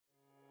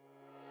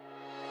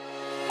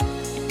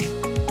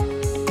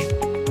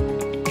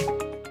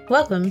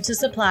Welcome to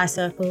Supply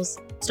Circles,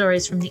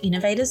 stories from the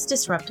innovators,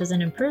 disruptors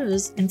and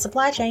improvers in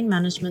supply chain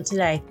management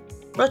today,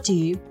 brought to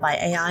you by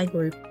AI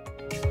Group.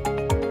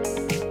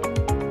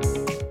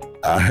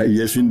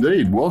 Yes,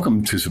 indeed.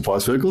 Welcome to Supply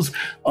Circles.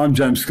 I'm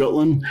James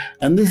Scotland,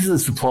 and this is a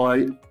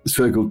Supply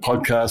Circle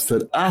podcast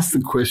that asks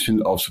the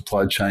question of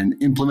supply chain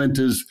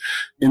implementers,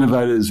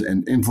 innovators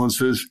and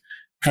influencers.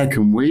 How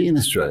can we in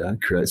Australia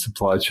create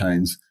supply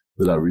chains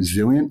that are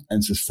resilient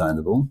and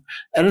sustainable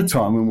at a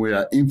time when we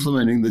are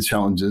implementing the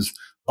challenges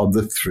of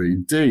the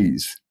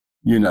 3Ds?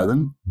 You know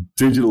them: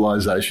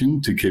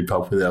 digitalisation to keep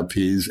up with our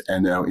peers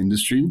and our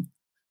industry,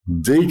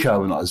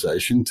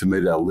 decarbonisation to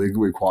meet our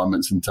legal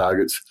requirements and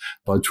targets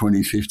by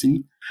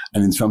 2050,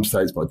 and in some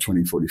states by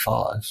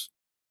 2045.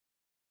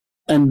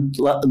 And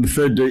the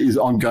third D is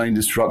ongoing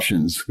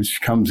disruptions, which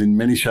comes in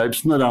many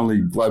shapes, not only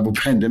global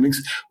pandemics,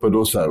 but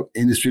also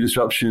industry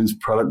disruptions,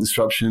 product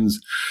disruptions,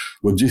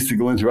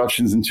 logistical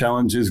interruptions and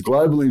challenges,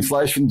 global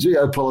inflation,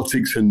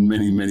 geopolitics, and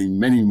many, many,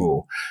 many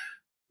more.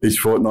 Each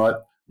fortnight,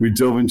 we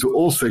delve into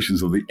all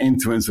sections of the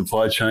end-to-end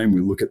supply chain. We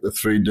look at the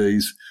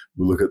 3Ds.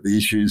 We look at the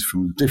issues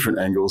from different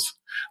angles.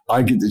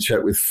 I get to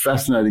chat with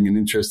fascinating and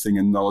interesting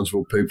and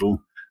knowledgeable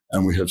people,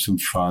 and we have some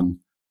fun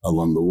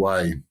along the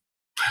way.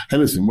 Hey,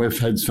 listen, we've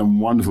had some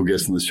wonderful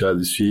guests on the show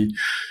this year,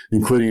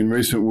 including in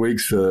recent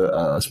weeks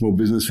a small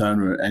business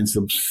owner and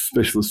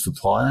specialist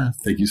supplier.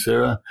 Thank you,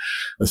 Sarah.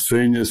 A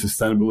senior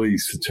sustainability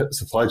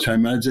supply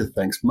chain manager.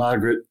 Thanks,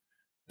 Margaret.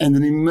 And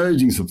an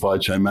emerging supply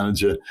chain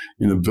manager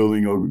in a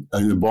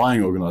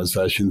buying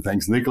organisation.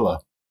 Thanks, Nicola.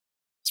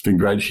 It's been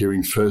great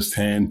hearing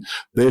firsthand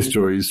their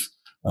stories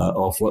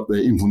of what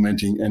they're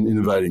implementing and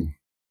innovating.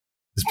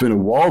 It's been a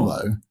while,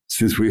 though,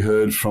 since we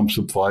heard from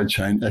supply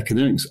chain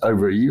academics,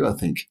 over a year, I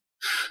think.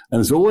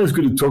 And it's always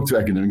good to talk to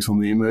academics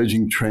on the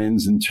emerging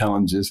trends and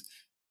challenges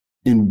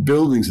in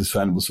building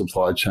sustainable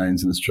supply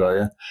chains in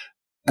Australia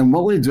and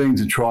what we're doing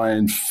to try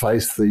and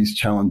face these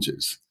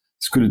challenges.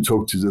 It's good to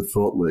talk to the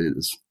thought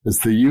leaders. It's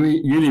the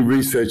uni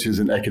researchers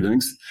and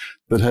academics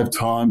that have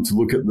time to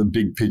look at the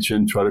big picture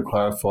and try to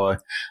clarify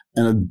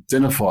and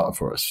identify it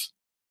for us.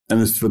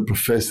 And it's the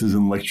professors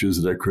and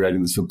lecturers that are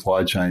creating the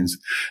supply chains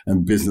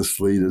and business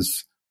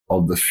leaders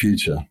of the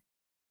future.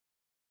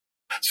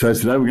 So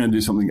today we're going to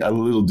do something a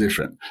little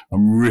different.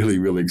 I'm really,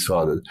 really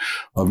excited.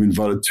 I've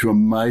invited two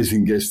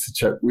amazing guests to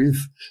chat with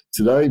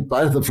today.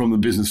 Both are from the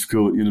Business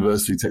School at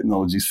University of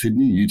Technology,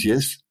 Sydney,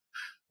 UTS.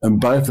 And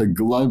both are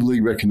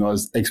globally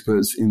recognised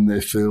experts in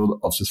their field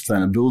of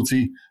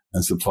sustainability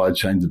and supply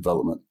chain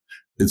development.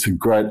 It's a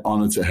great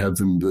honour to have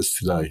them with us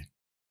today.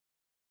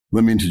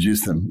 Let me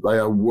introduce them. They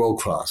are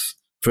world-class.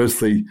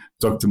 Firstly,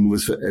 Dr.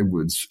 Melissa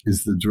Edwards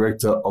is the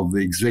Director of the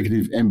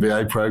Executive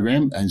MBA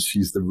Program, and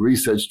she's the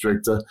Research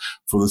Director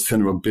for the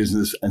Centre of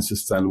Business and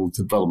Sustainable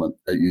Development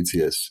at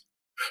UTS.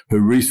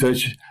 Her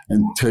research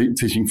and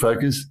teaching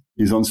focus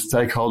is on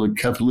stakeholder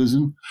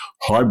capitalism,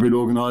 hybrid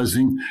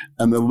organising,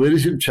 and the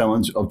leadership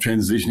challenge of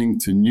transitioning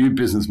to new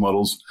business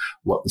models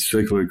like the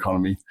circular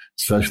economy,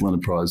 social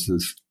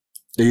enterprises,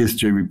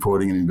 ESG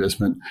reporting and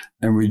investment,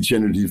 and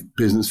regenerative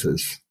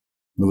businesses.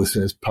 Melissa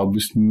has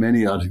published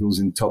many articles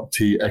in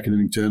top-tier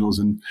academic journals,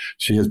 and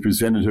she has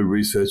presented her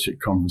research at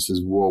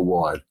conferences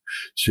worldwide.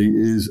 She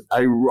is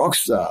a rock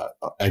star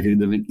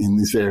academic in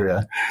this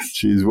area.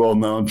 She is well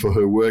known for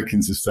her work in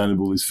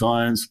sustainability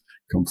science,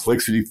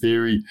 complexity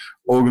theory,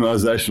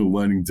 organisational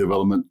learning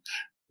development,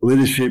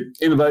 leadership,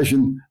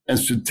 innovation, and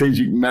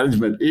strategic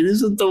management. It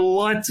is a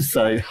delight to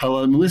say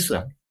hello,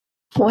 Melissa.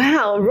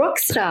 Wow, rock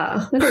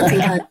star. I don't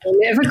think I've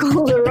ever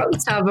called a rock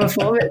star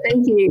before, but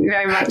thank you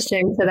very much,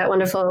 James, for that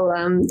wonderful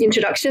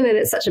introduction. And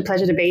it's such a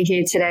pleasure to be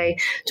here today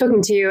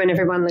talking to you and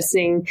everyone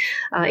listening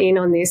in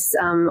on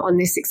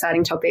this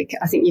exciting topic.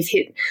 I think you've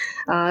hit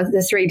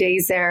the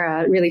 3Ds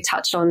there, really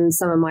touched on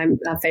some of my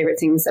favourite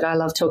things that I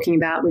love talking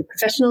about with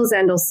professionals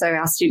and also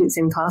our students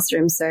in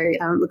classrooms. So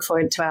look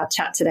forward to our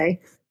chat today.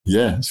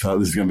 Yeah, so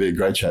this is going to be a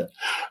great chat.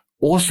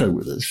 Also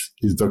with us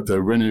is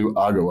Dr. Renu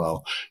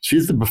Agarwal.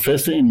 She's the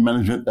professor in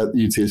management at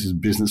the UTS's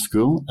Business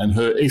School, and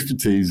her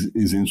expertise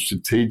is in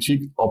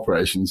strategic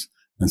operations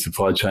and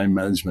supply chain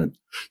management.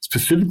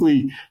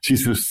 She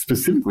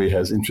specifically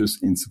has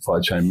interest in supply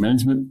chain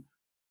management,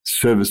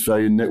 service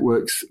value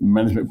networks,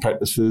 management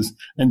practices,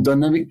 and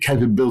dynamic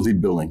capability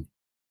building,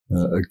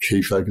 a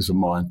key focus of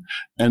mine.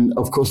 And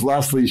of course,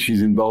 lastly,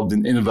 she's involved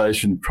in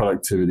innovation,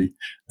 productivity,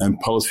 and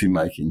policy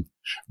making.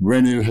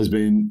 Renu has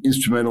been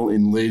instrumental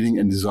in leading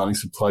and designing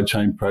supply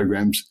chain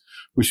programs,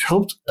 which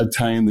helped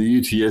attain the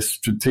UTS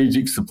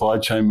Strategic Supply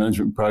Chain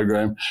Management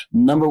Program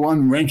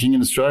 #1 ranking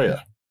in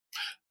Australia.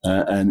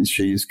 And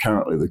she is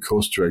currently the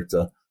course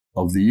director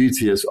of the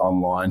UTS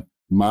Online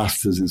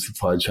Masters in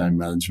Supply Chain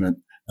Management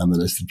and the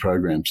listed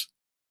programs.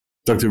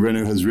 Dr.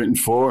 Renu has written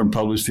for and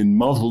published in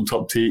multiple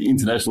top-tier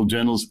international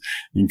journals,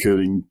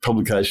 including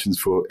publications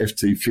for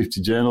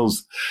FT50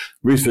 journals,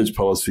 research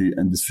policy,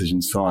 and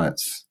decision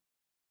science.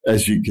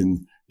 As you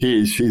can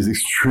She is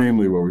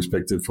extremely well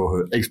respected for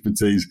her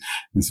expertise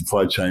in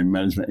supply chain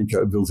management and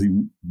capability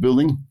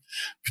building,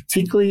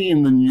 particularly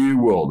in the new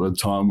world, at a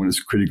time when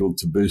it's critical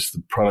to boost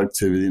the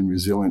productivity and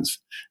resilience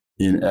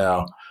in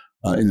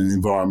in an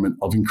environment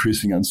of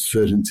increasing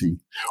uncertainty.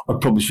 I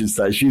probably should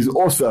say she's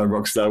also a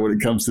rock star when it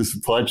comes to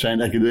supply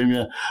chain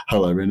academia.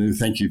 Hello, Renu.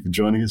 Thank you for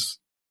joining us.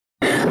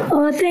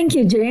 Oh, thank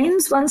you,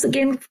 James. Once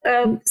again,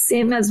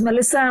 same as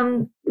Melissa,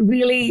 I'm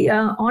really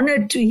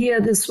honored to hear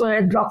this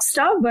word rock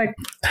star, but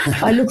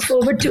I look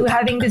forward to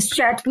having this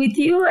chat with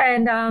you.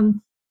 And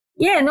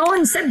no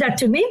one said that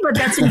to me, but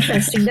that's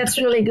interesting. That's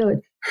really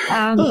good.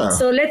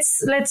 So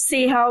let's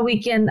see how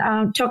we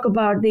can talk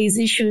about these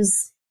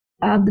issues.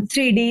 The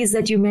 3Ds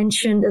that you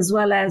mentioned, as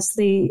well as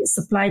the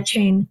supply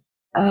chain,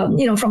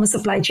 from a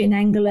supply chain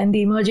angle and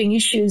the emerging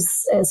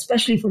issues,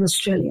 especially for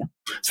Australia.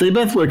 So you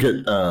both work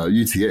at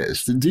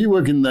UTS. Do you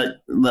work in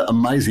that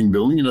amazing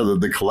building,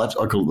 the collapse?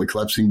 I call it the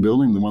collapsing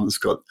building, the one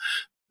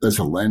that's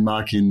a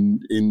landmark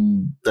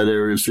in that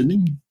area of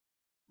Sydney?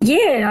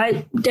 Yeah,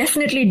 I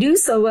definitely do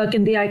so work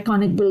in the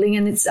iconic building,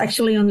 and it's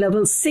actually on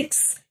level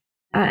 6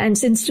 and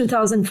since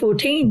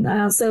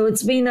 2014. So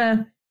it's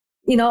been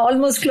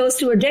almost close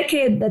to a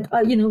decade that,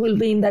 we'll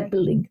be in that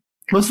building.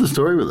 What's the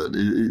story with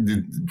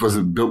it? Was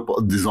it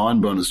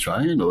designed by an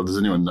Australian, or does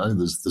anyone know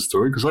the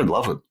story? Because I'd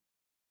love it.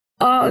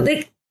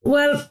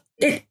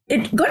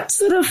 It got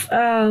sort of,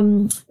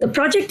 the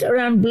project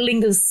around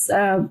building this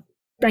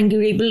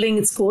Rangiri building,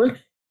 it's called,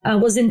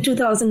 was in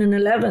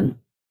 2011.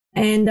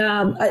 And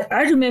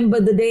I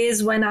remember the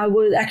days when I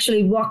would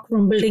actually walk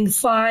from building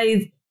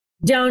 5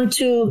 down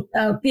to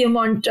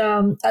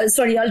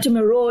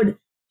Ultima Road,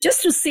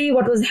 just to see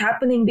what was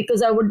happening,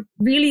 because I would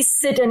really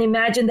sit and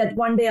imagine that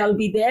one day I'll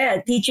be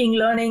there teaching,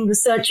 learning,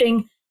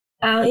 researching,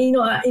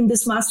 in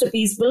this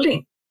masterpiece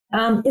building.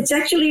 It's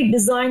actually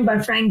designed by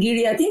Frank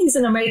Gehry. I think he's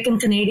an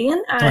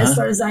American-Canadian, as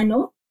far as I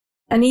know.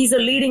 And he's a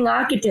leading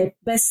architect,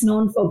 best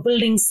known for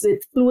buildings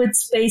with fluid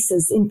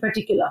spaces in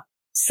particular.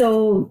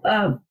 So,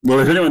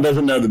 if anyone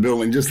doesn't know the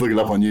building, just look it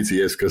up on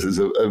UTS, because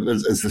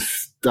it's a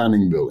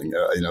stunning building.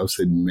 I've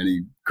seen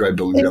many great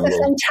buildings. It's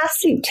a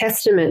fantastic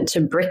testament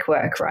to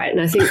brickwork, right?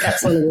 And I think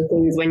that's one of the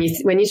things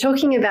when you're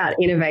talking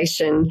about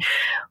innovation.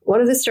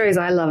 One of the stories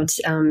I loved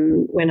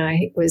when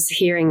I was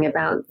hearing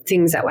about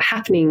things that were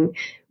happening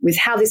with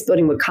how this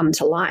building would come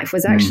to life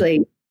was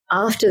actually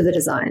after the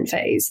design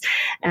phase,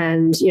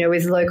 and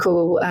with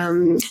local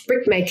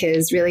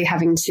brickmakers really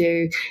having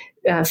to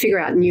figure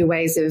out new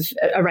ways of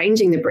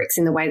arranging the bricks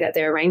in the way that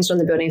they're arranged on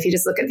the building. If you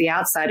just look at the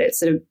outside, it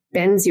sort of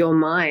bends your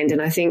mind.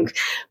 And I think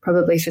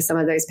probably for some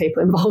of those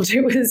people involved,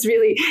 it was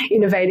really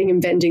innovating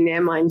and bending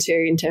their mind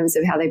too, in terms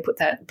of how they put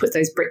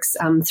those bricks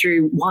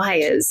through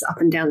wires up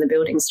and down the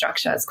building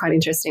structure. It's quite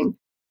interesting.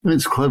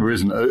 It's clever,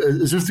 isn't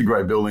it? It's just a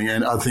great building.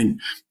 And I think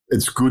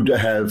it's good to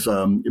have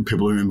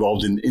people who are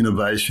involved in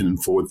innovation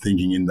and forward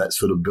thinking in that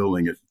sort of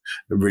building. It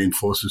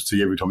reinforces to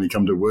you every time you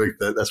come to work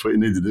that's what you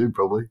need to do,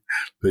 probably,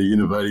 be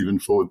innovative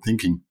and forward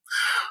thinking.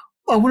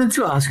 I wanted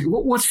to ask you,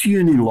 what's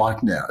uni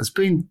like now? It's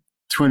been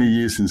 20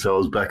 years since I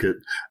was back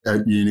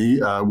at uni.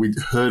 We'd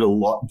heard a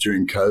lot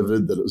during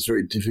COVID that it was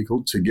very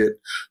difficult to get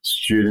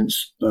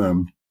students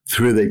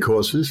through their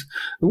courses.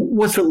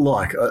 What's it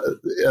like?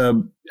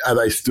 Do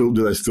they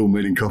still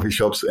meet in coffee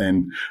shops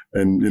and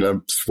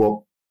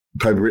swap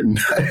paper written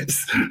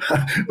notes,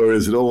 or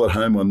is it all at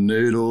home on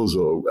Noodles,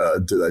 or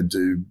do they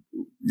do,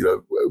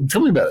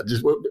 tell me about it.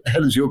 Just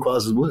how does your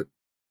classes work?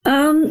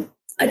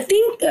 I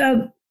think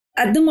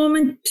at the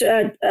moment,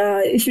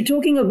 if you're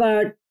talking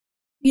about,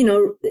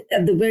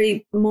 at the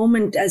very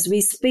moment as we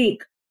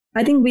speak,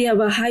 I think we have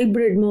a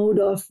hybrid mode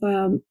of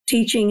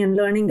teaching and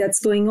learning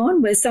that's going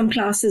on, where some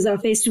classes are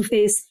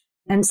face-to-face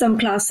and some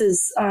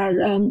classes are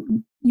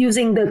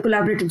using the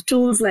collaborative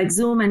tools like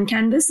Zoom and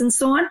Canvas and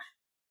so on.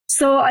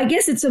 So I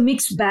guess it's a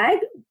mixed bag,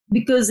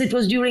 because it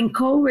was during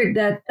COVID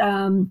that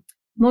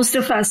most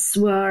of us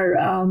were,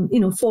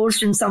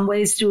 forced in some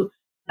ways to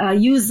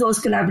use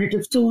those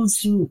collaborative tools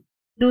to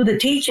do the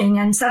teaching.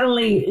 And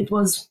suddenly it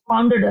was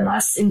founded on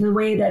us in the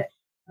way that,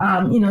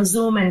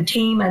 Zoom and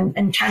Team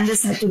and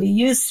Canvas had to be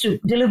used to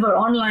deliver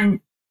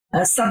online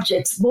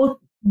subjects, both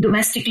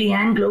domestically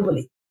and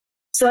globally.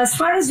 So as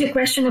far as your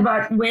question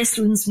about where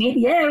students meet,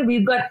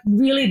 we've got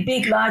really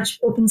big, large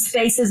open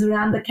spaces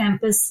around the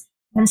campus.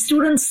 And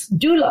students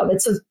do love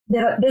it. So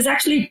there's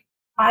actually,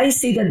 I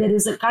see that there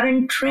is a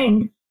current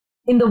trend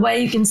in the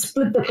way you can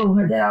split the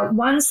cohort. There are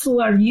ones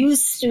who are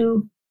used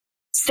to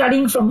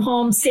studying from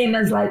home, same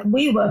as like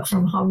we work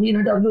from home,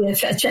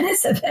 WFH and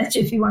SFH,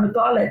 if you want to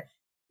call it.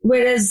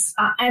 Whereas,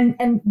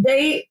 and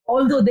they,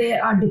 although they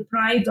are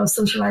deprived of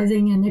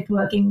socializing and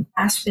networking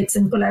aspects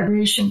and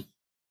collaboration,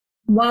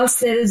 whilst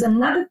there is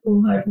another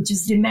cohort which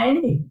is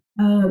demanding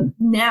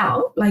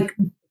now, like,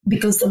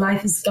 because the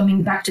life is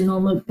coming back to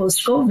normal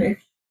post-COVID,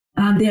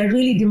 they are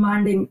really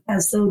demanding,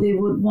 as though they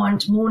would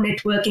want more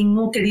networking,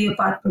 more career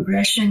path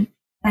progression,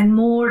 and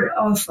more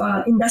of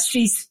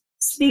industry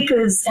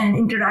speakers and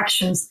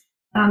interactions.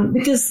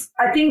 Because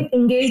I think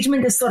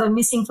engagement is sort of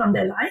missing from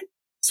their life.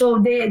 So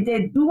they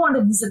do want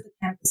to visit the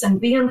campus and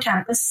be on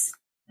campus.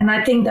 And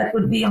I think that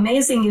would be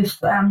amazing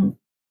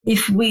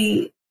if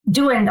we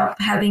do end up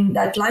having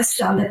that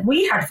lifestyle that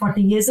we had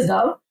 40 years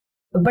ago,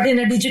 but in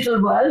a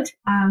digital world,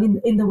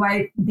 in the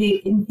way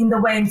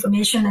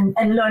information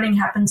and learning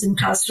happens in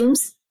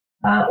classrooms,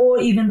 or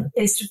even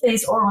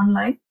face-to-face or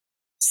online.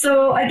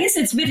 So I guess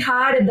it's a bit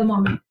hard at the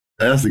moment.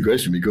 I asked the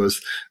question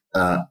because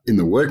in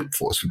the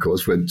workforce, of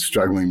course, we're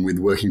struggling with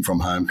working from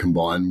home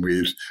combined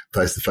with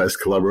face-to-face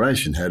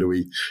collaboration. How do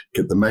we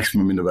get the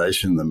maximum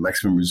innovation, the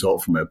maximum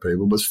result from our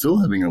people, but still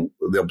having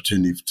the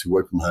opportunity to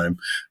work from home,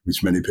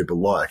 which many people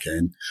like?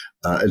 And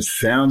it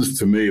sounds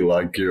to me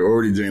like you're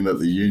already doing that at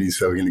the uni,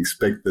 so we can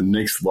expect the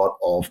next lot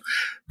of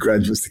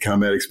graduates to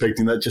come out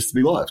expecting that just to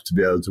be life, to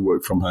be able to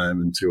work from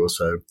home and to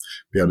also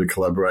be able to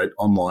collaborate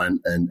online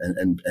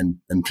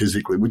and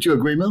physically. Would you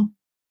agree, Mel?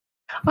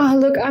 Oh,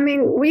 look, I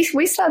mean,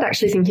 we started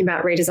actually thinking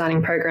about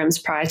redesigning programs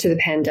prior to the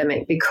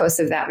pandemic because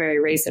of that very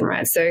reason,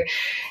 right? So,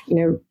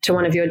 to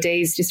one of your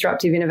D's,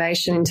 disruptive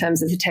innovation in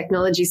terms of the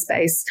technology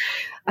space,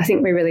 I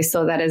think we really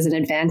saw that as an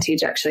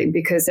advantage, actually,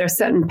 because there are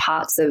certain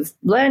parts of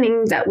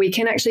learning that we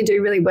can actually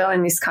do really well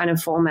in this kind of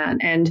format.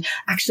 And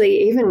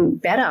actually, even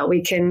better,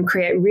 we can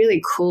create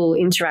really cool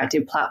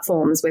interactive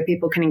platforms where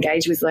people can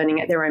engage with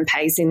learning at their own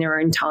pace, in their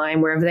own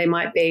time, wherever they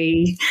might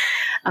be.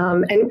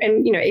 And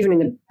even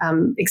in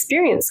the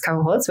experience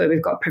cohorts where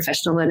we've got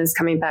professional learners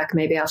coming back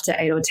maybe after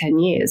 8 or 10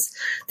 years,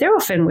 they're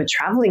often were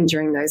traveling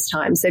during those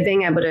times. So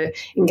being able to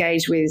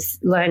engage with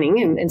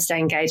learning and stay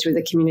engaged with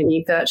the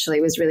community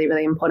virtually was really,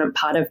 really important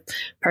part of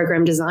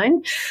program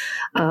design.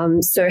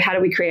 So how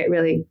do we create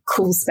really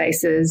cool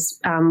spaces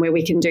where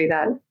we can do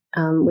that?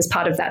 Was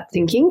part of that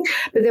thinking.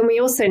 But then we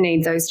also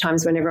need those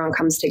times when everyone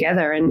comes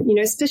together and,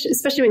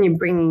 especially when you're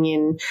bringing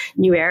in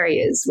new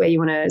areas where you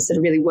want to sort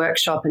of really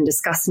workshop and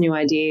discuss new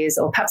ideas,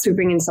 or perhaps we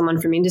bring in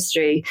someone from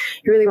industry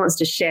who really wants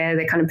to share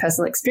their kind of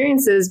personal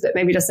experiences, but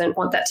maybe doesn't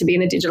want that to be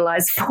in a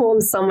digitalized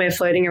form somewhere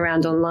floating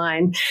around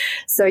online.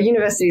 So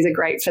universities are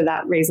great for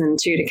that reason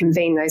too, to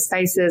convene those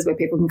spaces where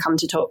people can come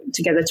to talk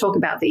together, talk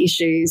about the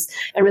issues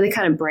and really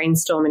kind of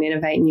brainstorm and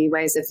innovate new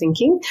ways of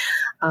thinking.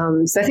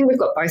 So I think we've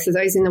got both of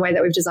those in the way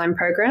that we've designed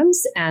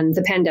programs, and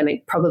the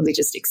pandemic probably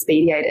just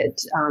expedited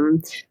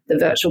the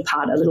virtual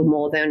part a little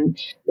more than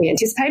we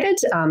anticipated.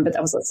 But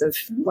that was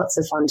lots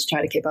of fun to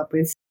try to keep up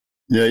with.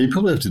 Yeah, you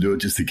probably have to do it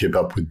just to keep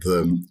up with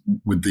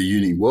the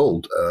uni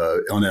world.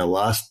 On our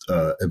last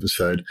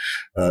episode,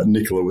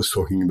 Nicola was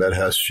talking about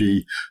how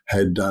she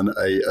had done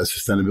a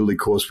sustainability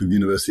course with the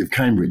University of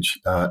Cambridge,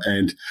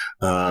 and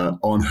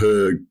on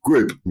her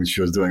group, which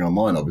she was doing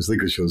online, obviously,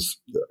 because she was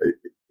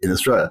in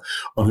Australia,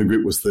 on her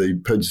group was the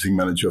purchasing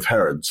manager of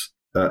Harrods.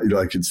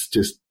 It's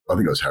just, I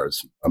think it was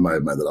Harrods. I may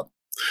have made that up.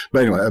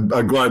 But anyway,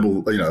 a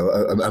global,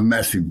 a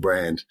massive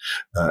brand.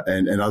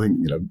 And I think,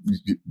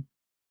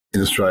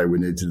 in Australia, we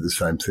need to do the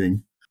same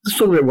thing. Let's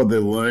talk about what they're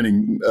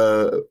learning.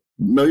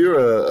 Mel,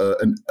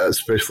 you're a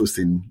specialist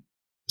in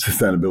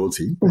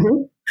sustainability.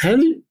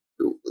 Mm-hmm.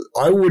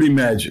 I would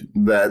imagine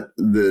that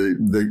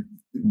the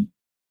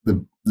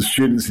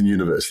students in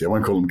university, I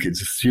won't call them kids,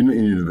 the student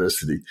in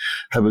university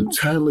have a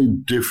totally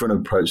different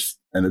approach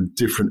and a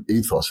different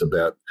ethos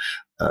about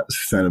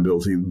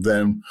sustainability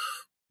than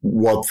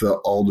what the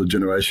older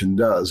generation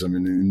does. I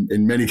mean,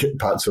 in many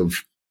parts of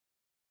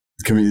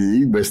the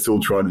community, we're still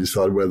trying to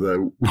decide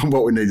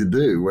what we need to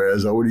do,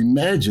 whereas I would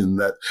imagine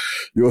that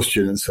your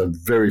students are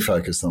very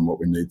focused on what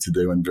we need to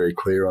do and very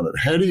clear on it.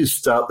 How do you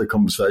start the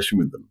conversation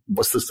with them?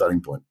 What's the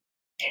starting point?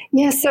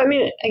 Yeah, so I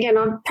mean, again,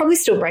 I'll probably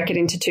still break it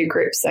into two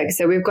groups.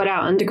 So we've got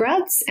our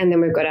undergrads and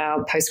then we've got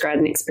our postgrad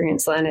and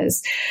experienced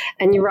learners.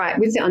 And you're right,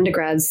 with the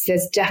undergrads,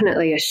 there's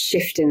definitely a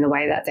shift in the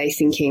way that they're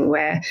thinking,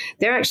 where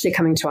they're actually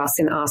coming to us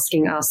and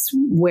asking us,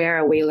 where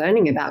are we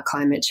learning about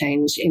climate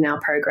change in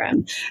our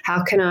program?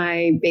 How can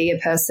I be a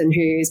person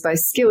who's both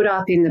skilled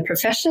up in the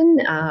profession?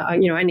 I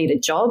need a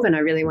job and I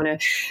really want to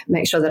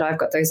make sure that I've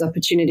got those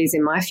opportunities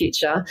in my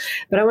future,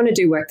 but I want to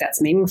do work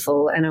that's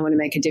meaningful and I want to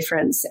make a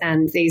difference.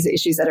 And these are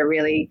issues that are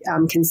really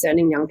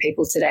concerning young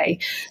people today.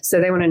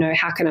 So they want to know,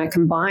 how can I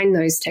combine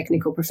those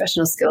technical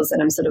professional skills that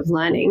I'm sort of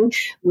learning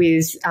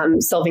with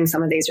solving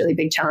some of these really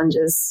big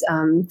challenges,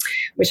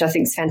 which I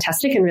think is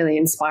fantastic and really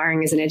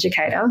inspiring as an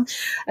educator.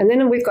 And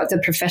then we've got the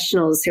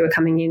professionals who are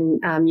coming in,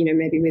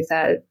 maybe with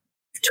that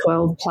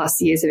 12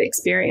 plus years of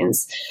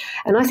experience.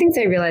 And I think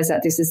they realize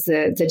that this is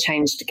the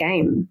changed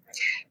game.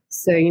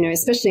 So,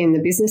 especially in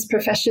the business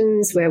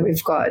professions where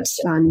we've got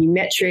new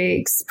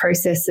metrics,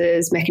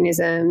 processes,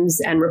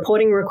 mechanisms, and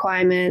reporting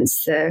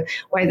requirements, the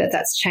way that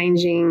that's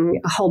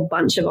changing a whole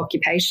bunch of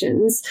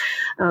occupations,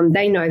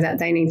 they know that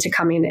they need to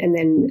come in and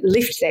then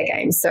lift their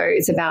game. So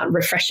it's about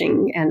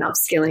refreshing and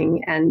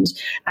upskilling and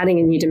adding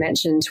a new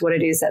dimension to what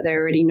it is that they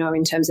already know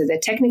in terms of their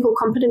technical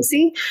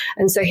competency.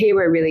 And so here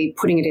we're really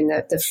putting it in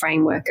the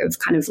framework of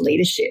kind of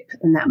leadership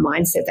and that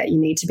mindset that you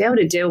need to be able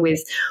to deal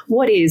with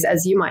what is,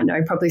 as you might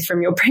know, probably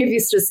from your previous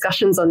previous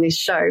discussions on this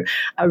show,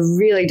 a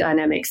really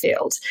dynamic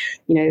field.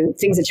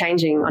 Things are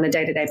changing on a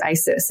day-to-day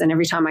basis. And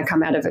every time I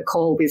come out of a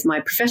call with my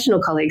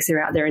professional colleagues who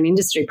are out there in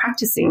industry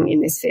practicing in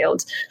this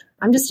field,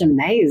 I'm just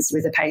amazed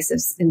with the pace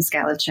and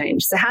scale of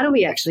change. So how do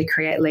we actually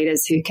create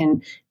leaders who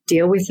can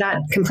deal with that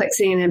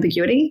complexity and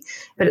ambiguity,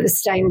 but at the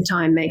same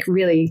time make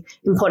really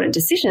important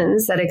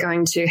decisions that are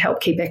going to help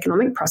keep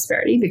economic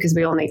prosperity, because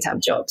we all need to have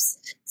jobs.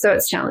 So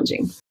it's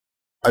challenging.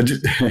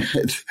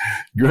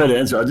 Great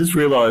answer. I just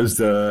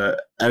realised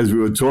as we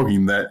were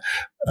talking that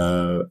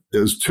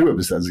there was 2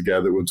 episodes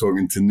ago that we were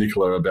talking to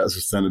Nicola about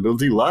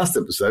sustainability. Last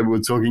episode, we were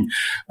talking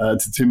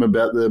to Tim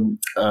about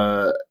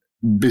the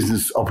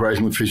business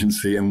operational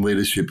efficiency and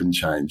leadership and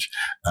change,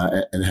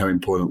 and how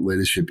important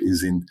leadership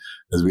is in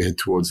as we head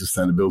towards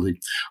sustainability.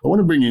 I want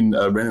to bring in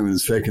Renu in a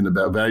second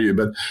about value,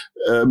 but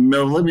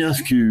Mel, let me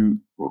ask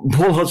you,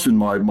 Paul Hodgson,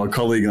 my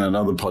colleague on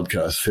another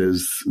podcast,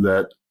 says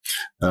that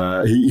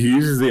he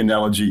uses the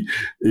analogy,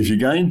 if you're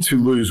going to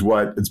lose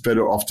weight, it's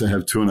better off to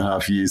have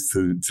 2.5 years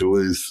to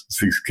lose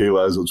 6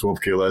 kilos or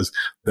 12 kilos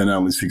than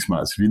only 6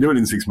 months. If you do it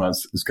in 6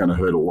 months, it's going to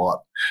hurt a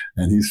lot.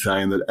 And he's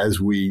saying that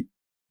as we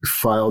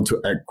fail to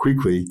act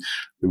quickly,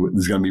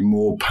 there's going to be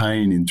more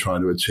pain in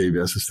trying to achieve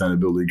our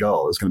sustainability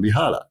goal. It's going to be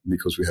harder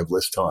because we have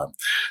less time.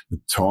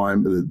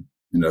 The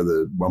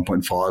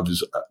 1.5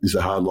 is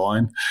a hard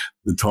line.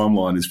 The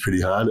timeline is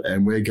pretty hard,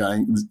 and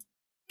the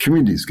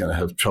community is going to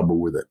have trouble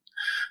with it.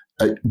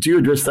 Do you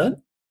address that?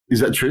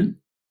 Is that true?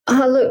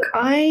 Look,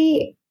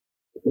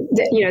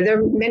 there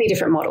are many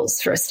different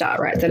models for a start,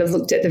 right, that have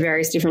looked at the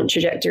various different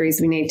trajectories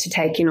we need to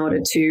take in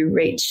order to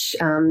reach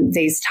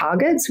these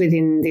targets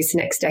within this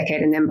next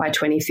decade and then by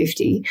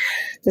 2050.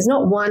 There's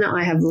not one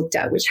I have looked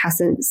at which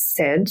hasn't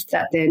said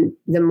that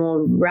the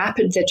more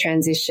rapid the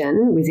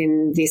transition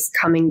within this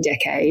coming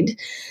decade,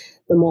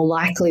 the more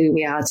likely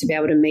we are to be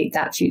able to meet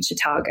that future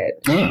target.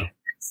 Oh.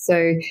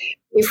 So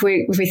if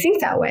we think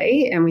that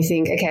way and we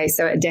think, okay,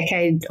 so a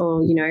decade,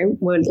 or,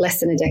 we're less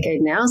than a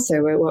decade now,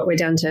 so we're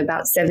down to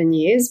about 7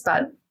 years,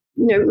 but,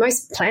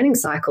 most planning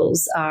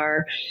cycles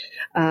are,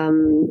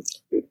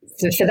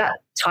 for that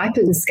type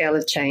and scale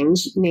of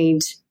change,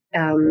 need,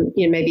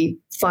 maybe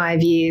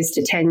 5 years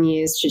to 10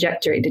 years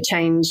trajectory to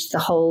change the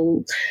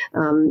whole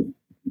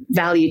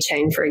value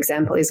chain, for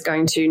example, is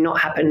going to not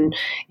happen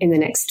in the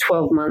next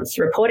 12-month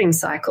reporting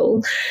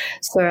cycle.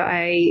 So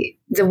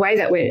the way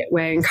that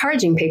we're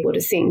encouraging people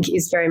to think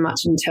is very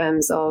much in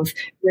terms of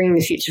bringing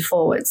the future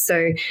forward.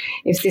 So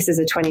if this is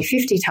a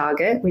 2050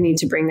 target, we need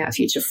to bring that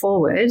future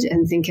forward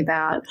and think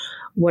about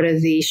what are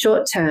the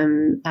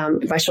short-term,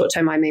 by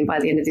short-term I mean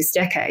by the end of this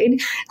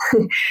decade,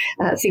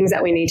 things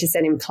that we need to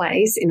set in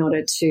place in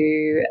order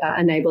to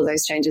enable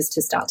those changes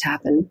to start to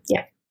happen.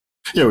 Yeah.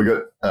 Yeah, we've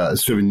got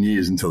 7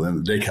 years until the end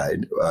of the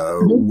decade.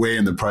 We're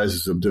in the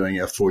process of doing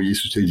our 4-year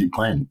strategic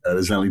plan.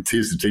 There's only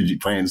 2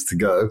 strategic plans to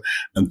go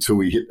until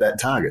we hit that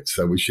target.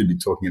 So we should be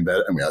talking about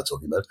it, and we are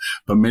talking about it,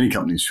 but many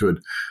companies should.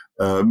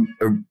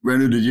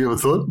 Renu, did you have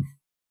a thought?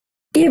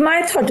 Yeah,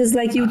 my thought is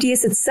like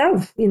UTS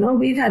itself.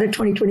 We've had a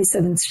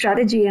 2027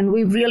 strategy, and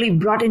we've really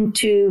brought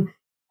into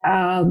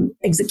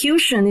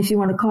execution, if you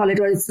want to call it,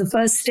 or it's the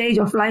first stage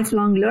of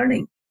lifelong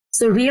learning.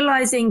 So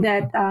realizing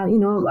that,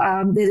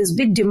 there is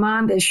big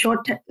demand, there's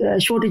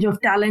shortage of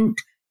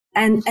talent,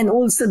 and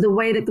also the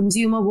way the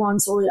consumer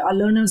wants or our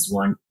learners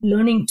want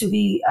learning to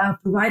be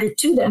provided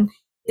to them.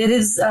 There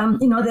is,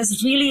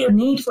 there's really a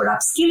need for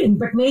upskilling,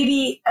 but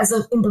maybe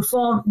in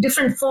the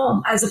different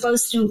form, as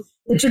opposed to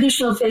the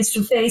traditional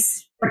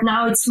face-to-face. But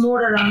now it's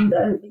more around,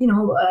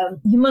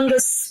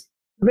 humongous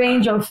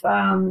range of,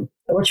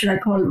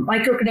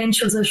 micro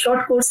credentials or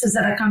short courses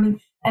that are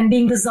coming and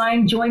being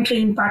designed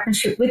jointly in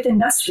partnership with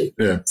industry.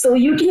 Yeah. So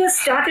UTS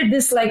started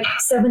this like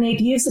 7-8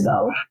 years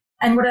ago.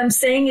 And what I'm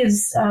saying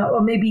is,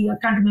 or maybe I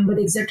can't remember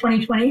the exact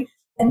 2020,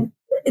 and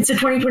it's a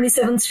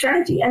 2027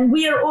 strategy. And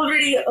we are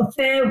already a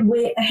fair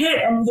way ahead.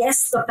 And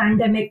yes, the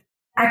pandemic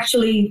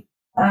actually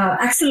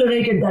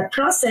accelerated that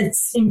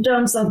process in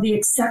terms of the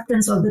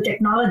acceptance of the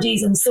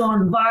technologies and so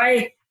on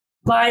by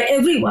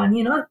everyone,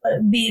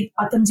 be it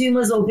our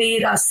consumers or be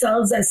it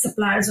ourselves as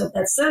suppliers of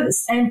that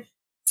service. And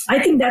I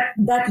think that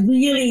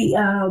really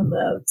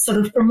sort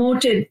of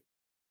promoted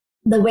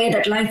the way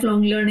that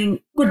lifelong learning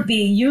could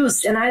be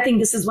used. And I think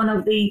this is one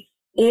of the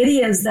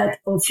areas that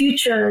for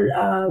future,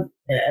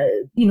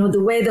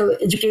 the way the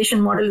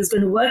education model is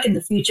going to work in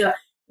the future,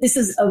 this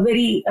is a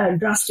very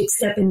drastic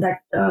step in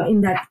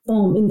that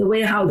form, in the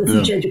way how the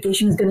future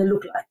education is going to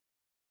look like.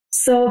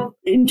 So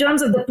in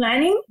terms of the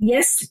planning,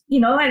 yes,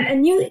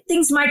 and new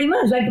things might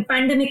emerge, like the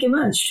pandemic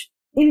emerged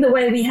in the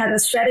way we had a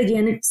strategy,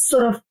 and it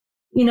sort of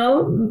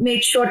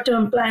made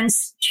short-term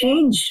plans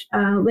change,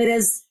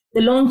 whereas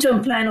the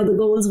long-term plan or the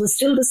goals were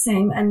still the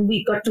same, and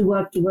we got to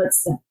work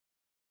towards them.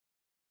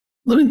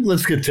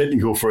 Let's get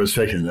technical for a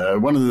second.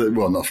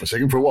 Not for a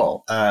second, for a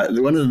while.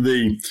 One of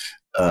the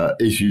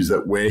issues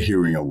that we're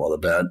hearing a lot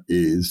about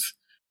is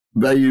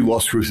value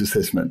loss risk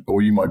assessment,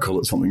 or you might call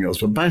it something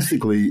else. But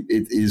basically,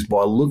 it is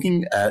by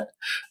looking at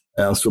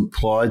our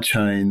supply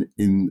chain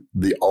in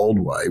the old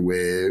way,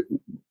 where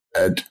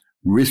at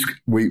risk,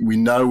 we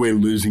know we're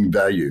losing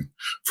value.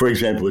 For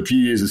example, if you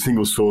use a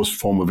single source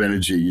form of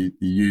energy, you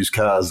use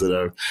cars that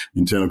are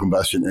internal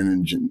combustion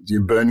engines,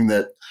 you're burning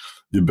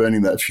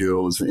that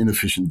fuel. It's an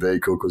inefficient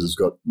vehicle because it's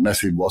got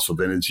massive loss of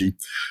energy.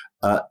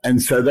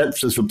 And so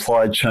that's a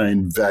supply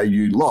chain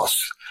value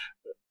loss.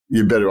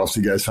 You're better off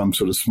to go some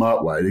sort of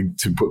smart way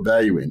to put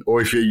value in.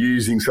 Or if you're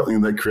using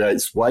something that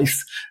creates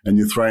waste and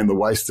you're throwing the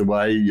waste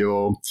away,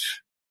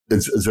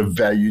 it's a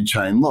value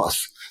chain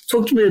loss.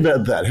 Talk to me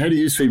about that. How do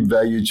you see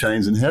value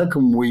chains and how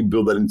can we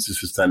build that into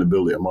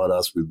sustainability? I might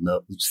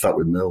start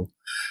with Mel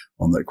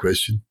on that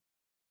question.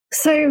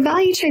 So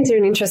value chains are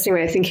an interesting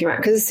way of thinking about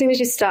it, because as soon as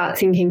you start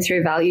thinking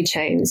through value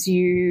chains,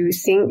 you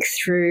think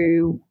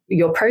through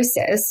your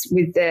process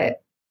with the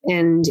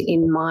end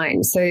in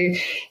mind. So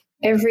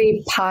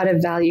every part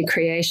of value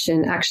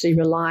creation actually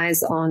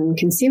relies on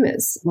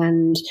consumers.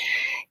 And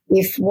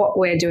if what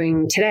we're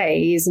doing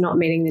today is not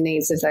meeting the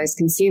needs of those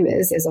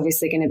consumers, there's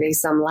obviously going to be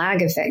some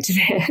lag effect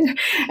there.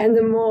 And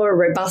the more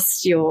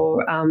robust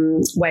your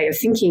way of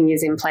thinking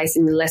is in place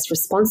and the less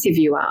responsive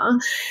you are,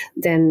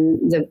 then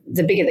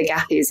the bigger the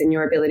gap is in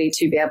your ability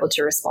to be able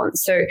to respond.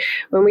 So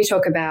when we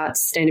talk about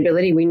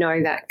sustainability, we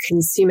know that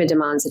consumer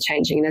demands are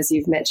changing. And as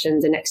you've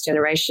mentioned, the next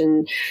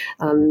generation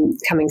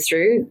coming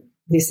through,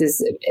 this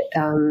is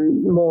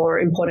more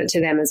important to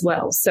them as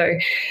well. So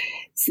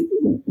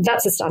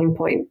that's a starting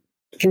point.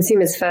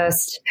 Consumers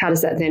first, how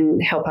does that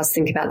then help us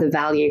think about the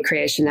value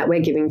creation that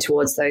we're giving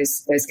towards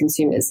those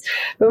consumers?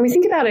 But when we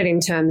think about it in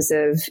terms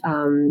of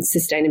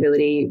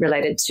sustainability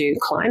related to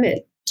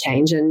climate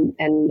change and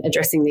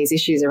addressing these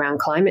issues around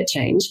climate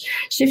change,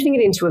 shifting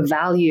it into a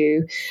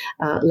value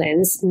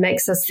lens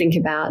makes us think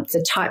about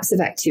the types of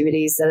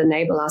activities that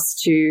enable us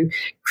to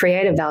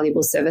create a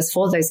valuable service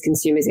for those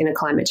consumers in a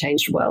climate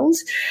changed world.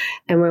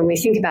 And when we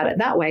think about it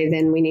that way,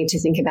 then we need to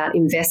think about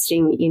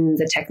investing in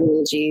the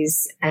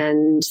technologies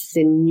and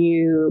the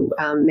new,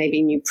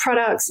 maybe new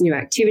products, new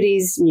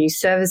activities, new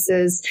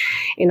services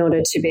in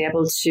order to be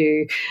able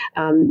to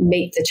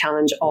meet the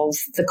challenge of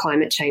the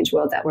climate change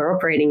world that we're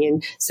operating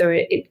in. So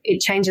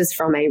it changes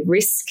from a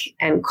risk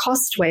and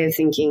cost way of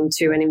thinking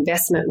to an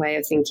investment way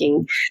of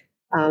thinking,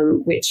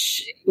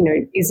 which,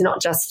 is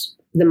not just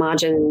the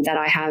margin that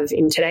I have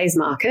in today's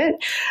market,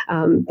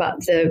 but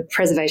the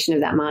preservation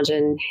of that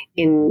margin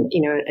in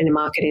a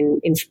market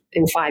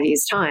in 5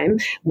 years' time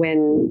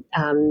when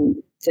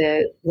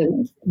the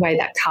way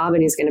that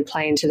carbon is going to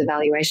play into the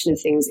valuation of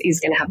things is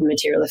going to have a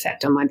material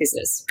effect on my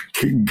business.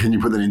 Can you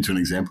put that into an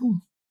example?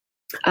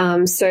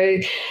 So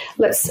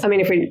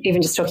if we're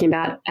even just talking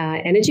about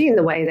energy in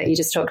the way that you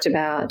just talked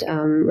about,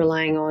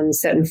 relying on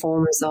certain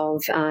forms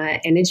of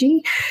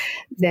energy,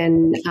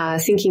 then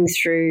thinking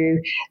through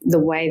the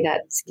way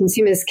that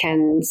consumers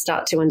can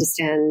start to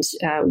understand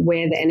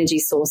where the energy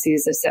source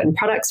is of certain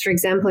products. For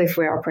example, if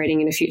we're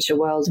operating in a future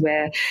world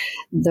where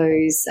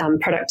those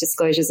product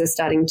disclosures are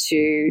starting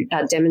to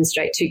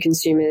demonstrate to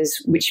consumers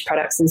which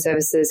products and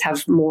services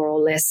have more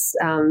or less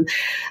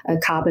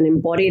carbon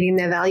embodied in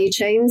their value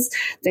chains,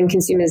 then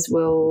consumers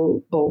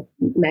will or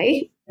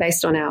may,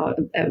 based on our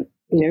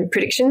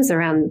predictions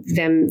around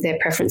their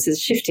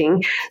preferences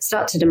shifting,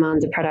 start to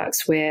demand the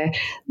products where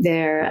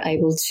they're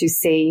able to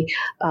see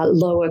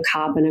lower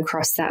carbon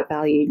across that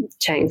value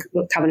chain,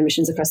 carbon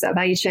emissions across that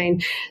value chain.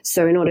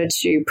 So in order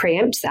to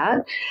preempt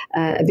that,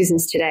 a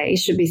business today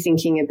should be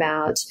thinking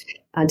about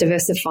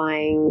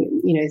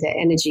diversifying, their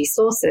energy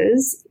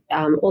sources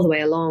all the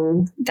way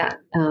along that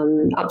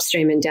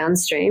upstream and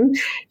downstream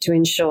to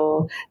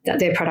ensure that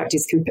their product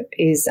is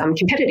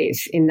competitive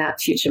in that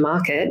future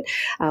market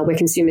where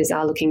consumers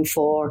are looking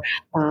for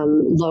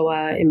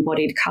lower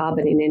embodied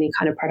carbon in any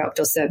kind of product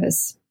or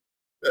service.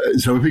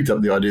 So we picked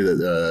up the idea that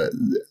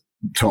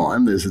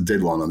there's a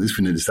deadline on this.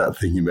 We need to start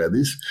thinking about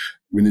this.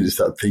 We need to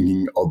start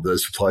thinking of the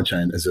supply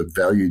chain as a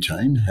value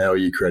chain. How are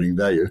you creating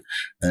value?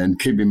 And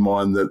keep in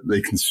mind that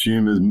the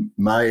consumers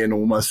may and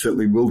almost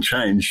certainly will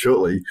change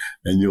shortly,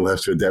 and you'll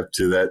have to adapt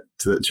to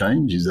that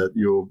change. Is that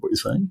what you're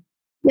saying?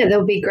 Yeah,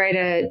 there'll be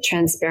greater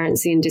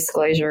transparency and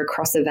disclosure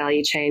across a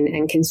value chain,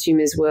 and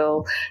consumers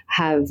will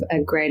have a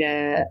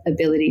greater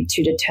ability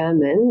to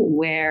determine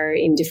where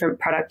in different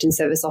product and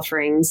service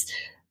offerings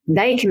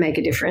they can make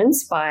a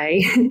difference by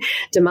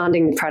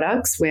demanding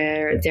products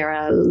where there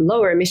are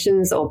lower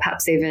emissions or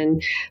perhaps even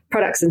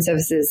products and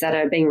services that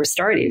are being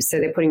restorative. So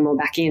they're putting more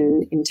back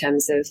in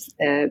terms of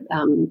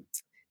the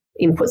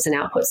inputs and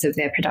outputs of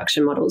their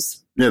production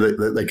models. Yeah,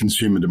 the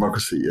consumer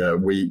democracy.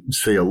 We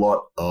see a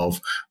lot of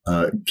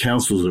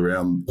councils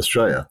around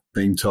Australia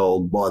being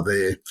told by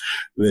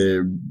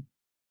their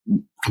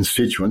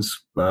constituents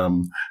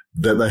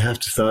that they have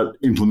to start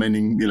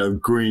implementing,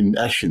 green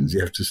actions.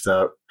 You have to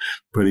start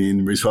putting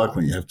in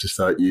recycling. You have to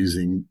start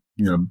using,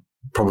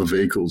 proper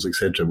vehicles,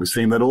 etc. We're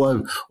seeing that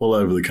all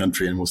over the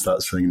country, and we'll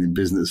start seeing it in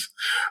business.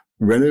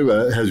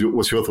 Renu,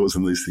 what's your thoughts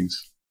on these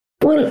things?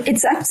 Well,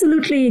 it's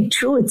absolutely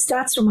true. It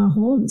starts from our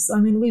homes. I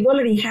mean, we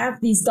already have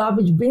these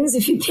garbage bins,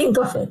 if you think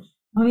of it.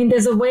 I mean,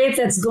 there's a wave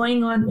that's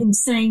going on in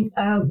saying,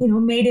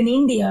 made in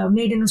India,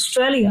 made in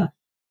Australia.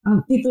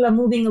 People are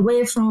moving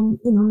away from,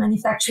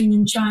 manufacturing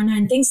in China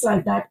and things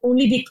like that,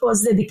 only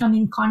because they're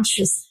becoming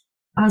conscious.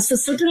 So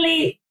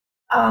certainly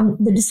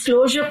the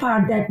disclosure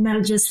part that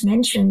Mel just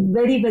mentioned,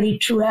 very, very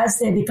true as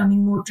they're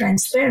becoming more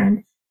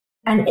transparent.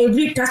 And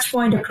every touch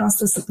point across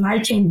the supply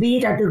chain, be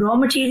it at the raw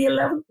material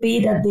level, be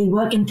it at the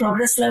work in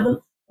progress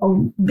level,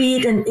 or be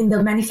it in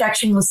the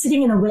manufacturing or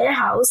sitting in a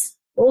warehouse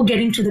or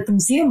getting to the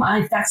consumer,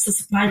 if that's the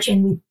supply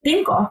chain we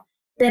think of,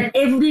 then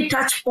every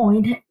touch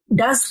point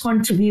does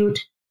contribute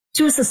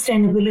to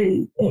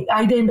sustainability,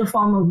 either in the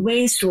form of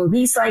waste or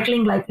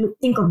recycling. Like,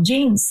 think of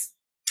jeans.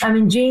 I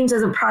mean, jeans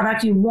as a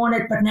product, you want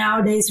it, but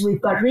nowadays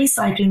we've got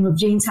recycling of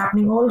jeans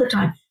happening all the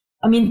time.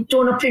 I mean,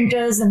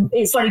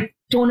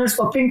 toners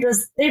for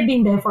printers, they've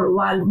been there for a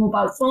while.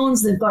 Mobile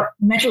phones, they've got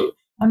metal.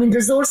 I mean,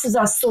 resources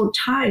are so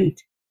tight.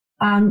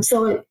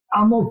 So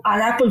our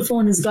Apple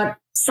phone has got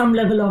some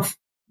level of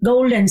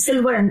gold and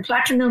silver and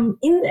platinum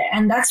in there,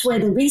 and that's where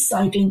the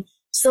recycling.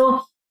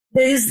 So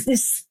there is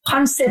this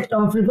concept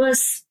of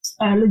reverse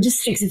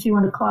logistics, if you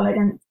want to call it,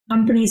 and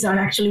companies are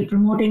actually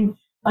promoting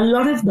a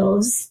lot of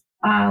those,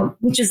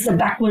 which is the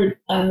backward,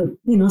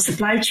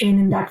 supply chain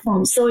in that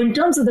form. So in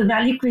terms of the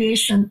value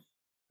creation,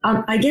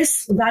 I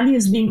guess value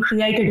is being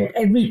created at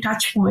every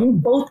touch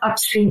point, both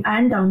upstream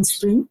and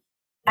downstream.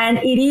 And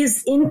it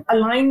is in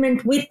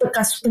alignment with the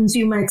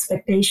consumer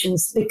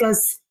expectations,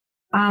 because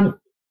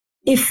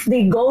if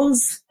the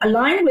goals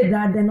align with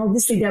that, then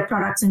obviously their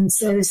products and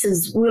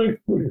services will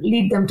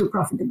lead them to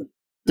profitability.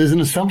 There's an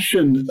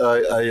assumption,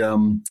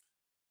 I've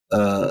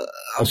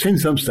seen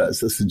some stats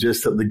that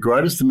suggest that the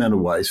greatest amount of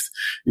waste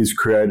is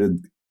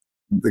created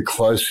the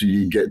closer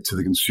you get to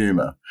the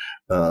consumer.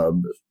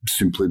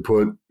 Simply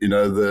put,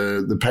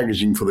 the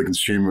packaging for the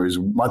consumer is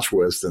much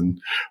worse than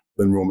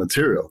raw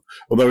material.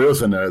 Although we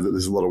also know that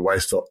there's a lot of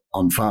waste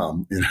on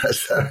farm,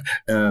 so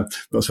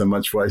not so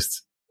much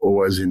waste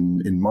always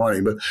in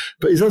mining. But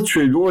is that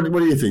true? What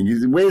do you think?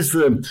 Where's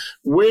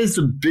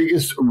the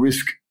biggest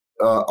risk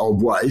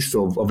of waste,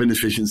 of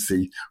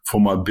inefficiency for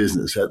my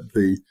business, at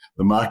the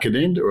market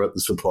end or at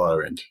the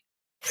supplier end?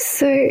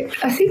 So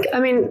I think,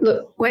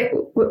 look,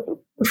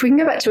 if we can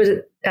go back to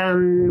it,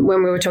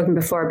 when we were talking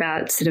before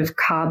about sort of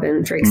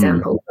carbon, for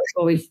example,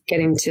 before we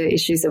get into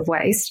issues of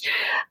waste.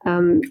 I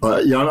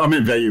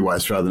mean value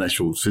waste rather than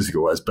actual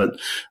physical waste, but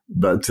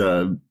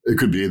it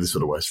could be either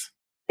sort of waste.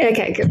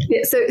 Okay, good.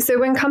 Yeah, so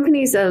when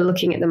companies are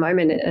looking at the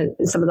moment,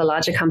 some of the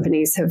larger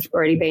companies have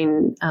already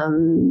been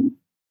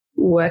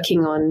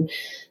working on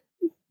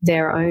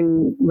their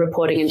own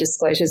reporting and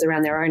disclosures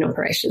around their own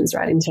operations,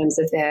 right, in terms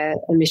of their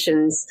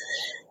emissions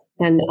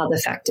and other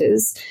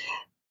factors.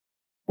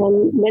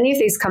 Many of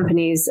these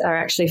companies are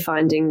actually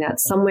finding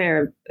that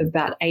somewhere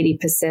about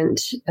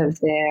 80% of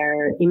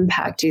their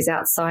impact is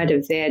outside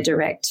of their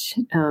direct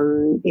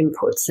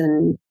inputs.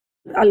 And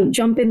I'll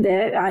jump in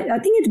there. I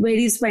think it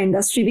varies by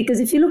industry, because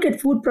if you look at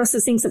food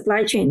processing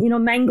supply chain,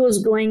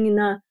 mangoes growing in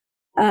a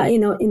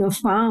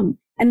farm,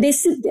 and they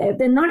sit there,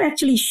 they're not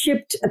actually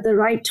shipped at the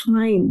right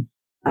time.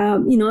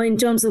 In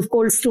terms of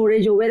cold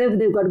storage or wherever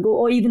they've got to go,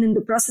 or even in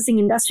the processing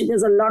industry,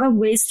 there's a lot of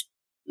waste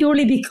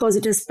purely because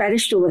it has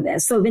perished over there.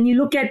 So when you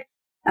look at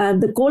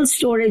the cold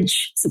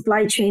storage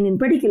supply chain in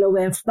particular,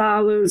 where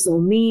flowers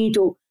or meat,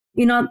 or,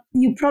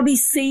 you probably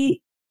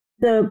see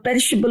the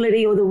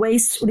perishability or the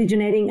waste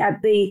originating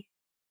at the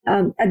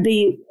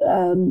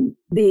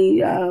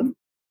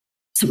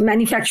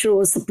manufacturer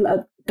or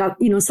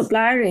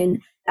supplier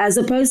end, as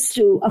opposed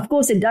to, of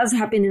course, it does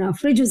happen in our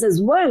fridges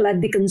as well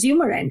at the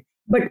consumer end,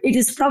 but it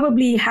is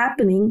probably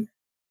happening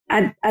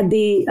at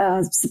the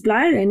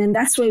supplier end. And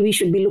that's where we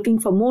should be looking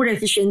for more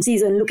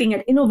efficiencies and looking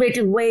at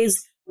innovative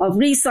ways of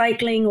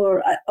recycling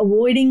or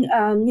avoiding,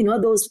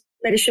 those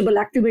perishable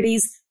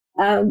activities,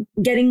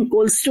 getting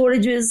cold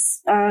storages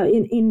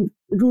in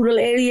rural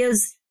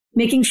areas,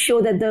 making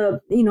sure that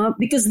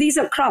because these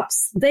are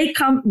crops, they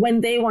come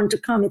when they want to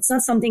come. It's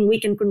not something we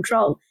can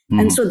control.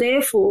 And so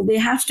therefore they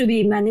have to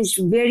be managed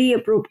very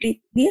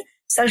appropriately,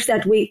 such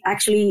that we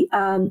actually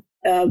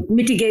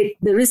mitigate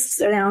the risks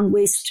around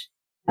waste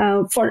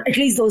for at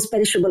least those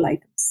perishable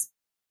items.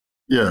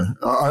 Yeah,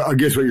 I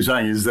guess what you're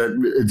saying is that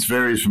it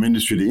varies from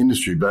industry to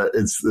industry, but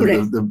it's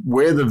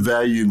where the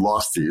value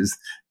lost is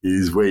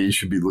where you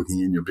should be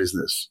looking in your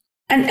business.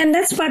 And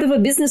that's part of a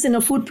business in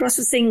a food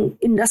processing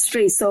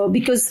industry. So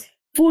because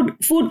food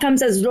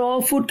comes as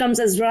raw, food comes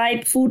as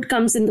ripe, food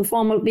comes in the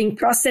form of being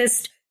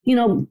processed,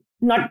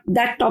 not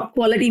that top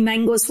quality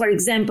mangoes, for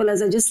example,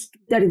 as I just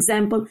that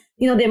example,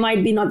 they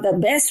might be not the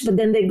best, but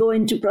then they go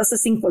into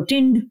processing for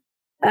tinned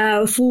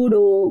food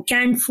or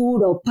canned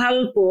food or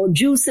pulp or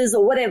juices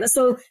or whatever.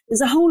 So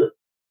there's a whole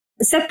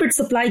separate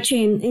supply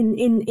chain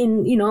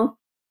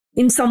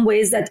in some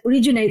ways that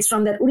originates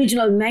from that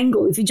original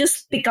mango. If you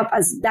just pick up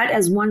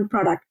as one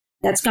product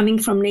that's coming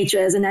from nature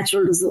as a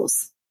natural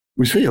resource.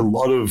 We see a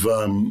lot of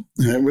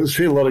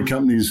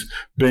companies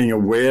being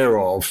aware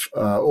of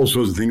all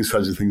sorts of things,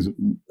 such as things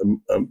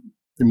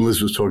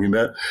Melissa was talking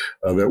about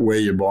where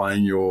you're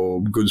buying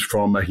your goods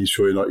from, making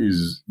sure you're not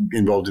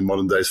involved in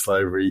modern day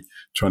slavery,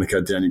 trying to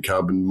cut down your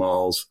carbon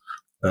miles,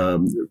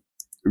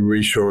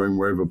 reshoring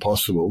wherever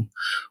possible.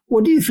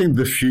 What do you think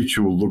the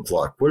future will look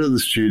like? What are the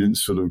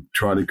students sort of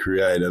trying to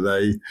create?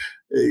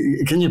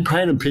 Can you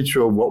paint a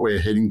picture of what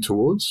we're heading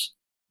towards?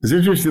 It's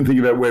interesting to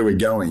think about where we're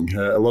going.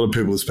 A lot of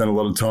people have spent a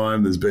lot of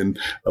time. There's been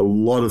a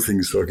lot of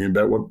things talking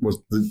about what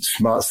the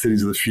smart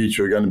cities of the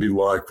future are going to be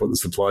like, what the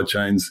supply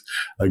chains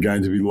are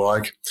going to be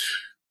like.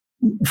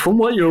 From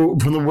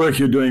the work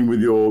you're doing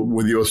with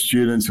your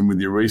students and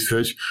with your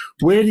research,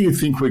 where do you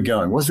think we're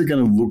going? What's it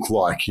going to look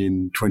like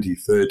in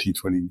 2030,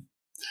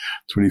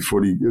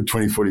 2040,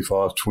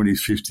 2045,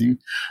 2050?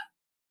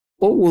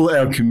 What will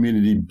our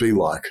community be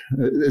like?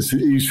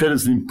 You said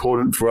it's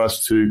important for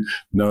us to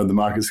know the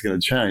market's going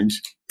to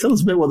change. Tell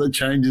us about what that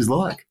change is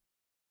like.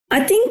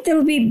 I think there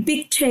will be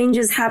big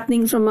changes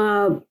happening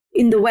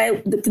in the way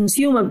of the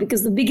consumer,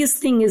 because the biggest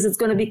thing is it's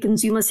going to be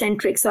consumer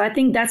centric. So I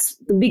think that's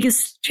the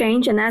biggest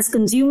change. And as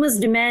consumers'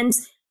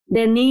 demands,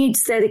 their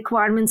needs, their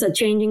requirements are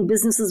changing,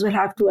 businesses will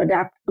have to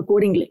adapt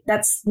accordingly.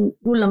 That's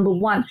rule number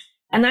one.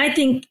 And I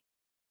think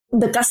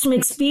the customer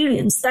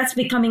experience, that's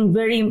becoming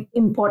very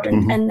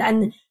important. Mm-hmm.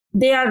 And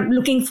they are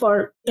looking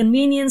for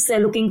convenience, they're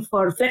looking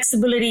for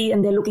flexibility,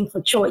 and they're looking for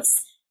choice.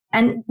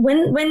 And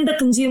when the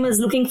consumer is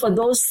looking for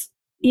those,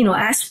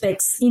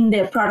 aspects in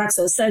their products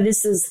or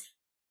services,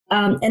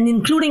 and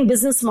including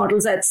business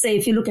models, I'd say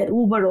if you look at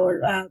Uber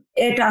or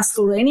Airtasker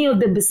or any of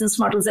the business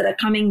models that are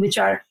coming, which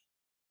are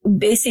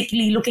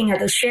basically looking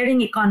at a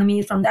sharing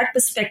economy from that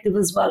perspective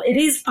as well, it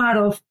is part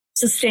of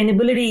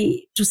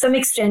sustainability to some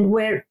extent,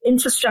 where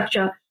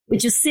infrastructure,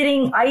 which is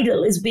sitting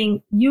idle, is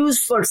being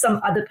used for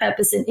some other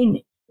purpose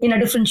in a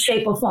different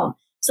shape or form.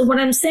 So what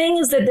I'm saying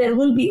is that there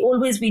will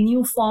always be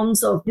new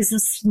forms of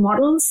business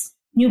models,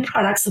 new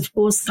products, of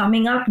course,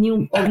 coming up,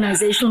 new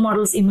organizational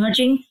models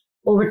emerging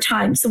over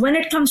time. So when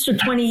it comes to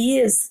 20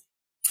 years,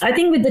 I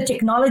think with the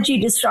technology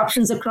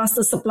disruptions across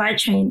the supply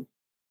chain,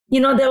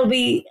 there'll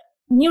be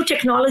new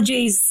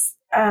technologies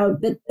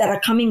that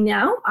are coming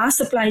now. Our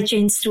supply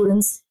chain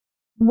students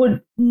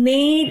would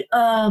need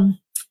a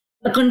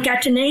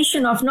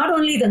concatenation of not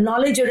only the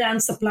knowledge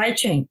around supply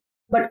chain,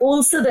 but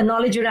also the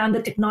knowledge around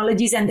the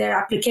technologies and their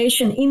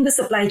application in the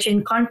supply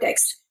chain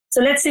context. So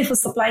let's say for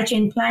supply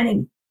chain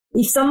planning,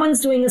 if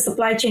someone's doing a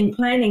supply chain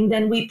planning,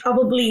 then we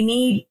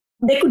probably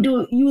they could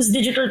use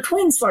digital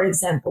twins, for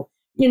example,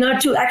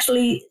 to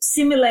actually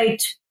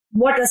simulate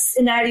what a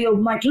scenario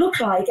might look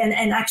like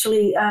and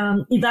actually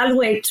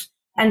evaluate.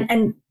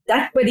 And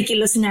that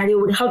particular scenario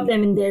would help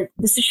them in their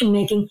decision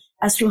making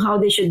as to how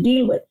they should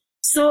deal with.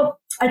 So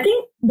I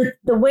think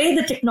the way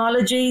the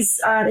technologies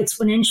are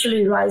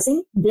exponentially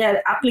rising,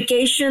 their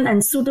application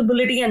and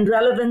suitability and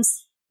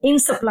relevance in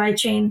supply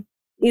chain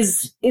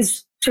is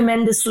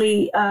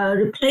tremendously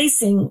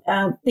replacing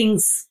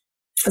things.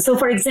 So,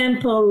 for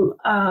example,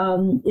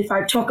 if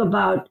I talk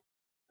about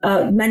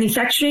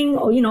manufacturing,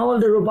 or all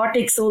the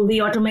robotics, all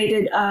the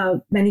automated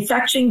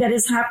manufacturing that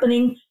is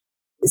happening,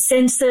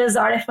 sensors,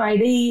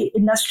 RFID,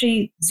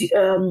 Industry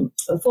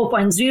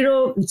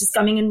 4.0, which is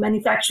coming in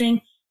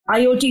manufacturing,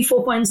 IoT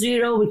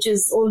 4.0, which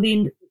is all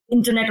the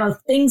Internet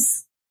of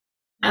Things,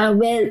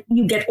 where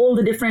you get all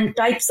the different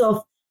types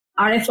of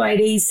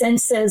RFID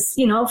sensors,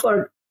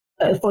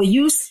 for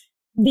use.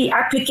 The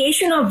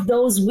application of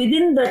those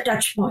within the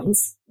touch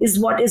points is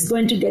what is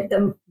going to get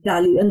them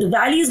value. And the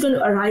value is going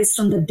to arise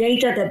from the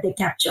data that they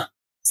capture.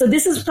 So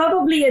this is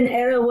probably an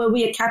era where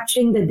we are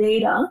capturing the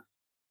data.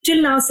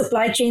 Till now,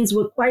 supply chains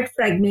were quite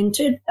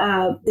fragmented.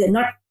 They're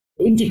not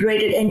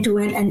integrated end to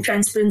end, and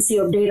transparency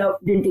of data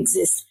didn't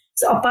exist.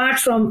 So apart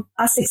from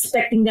us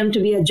expecting them to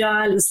be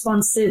agile,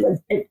 responsive,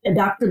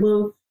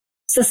 adaptable,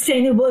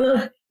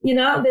 sustainable,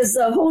 there's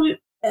a whole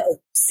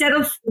set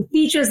of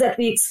features that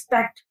we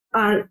expect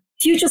our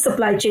future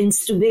supply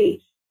chains to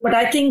be. But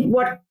I think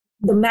what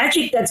the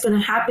magic that's going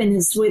to happen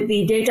is with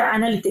the data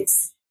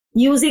analytics,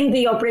 using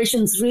the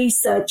operations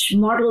research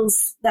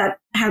models that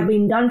have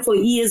been done for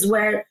years,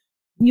 where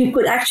you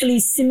could actually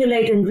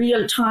simulate in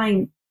real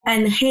time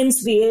and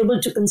hence be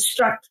able to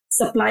construct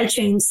supply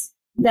chains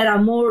that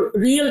are more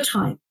real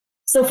time.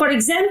 So, for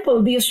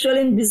example, the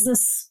Australian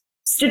business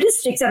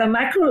statistics at a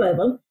macro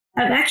level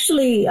have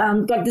actually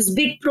got this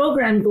big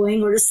program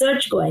going, or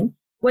research going,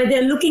 where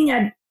they're looking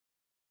at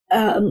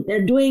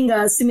they're doing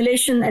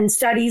simulation and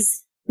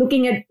studies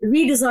looking at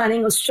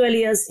redesigning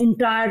Australia's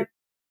entire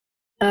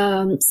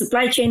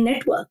supply chain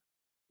network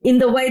in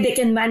the way they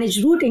can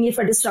manage routing if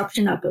a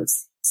disruption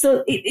occurs.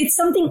 So it's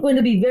something going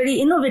to be very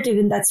innovative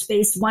in that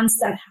space once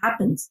that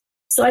happens.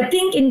 So I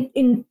think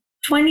in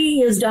 20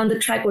 years down the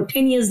track, or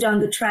 10 years down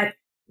the track,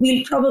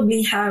 we'll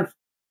probably have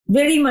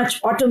very much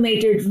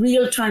automated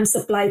real-time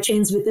supply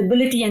chains with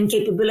ability and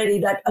capability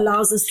that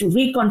allows us to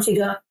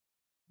reconfigure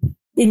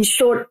in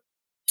short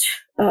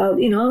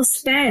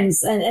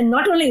spans. And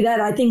not only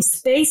that, I think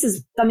space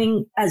is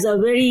coming as a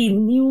very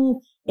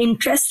new,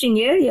 interesting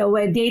area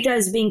where data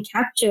is being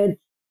captured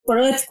for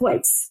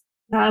earthquakes.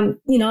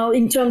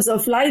 In terms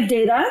of live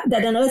data,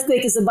 that an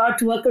earthquake is about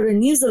to occur in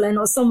New Zealand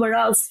or somewhere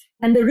else,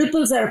 and the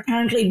ripples are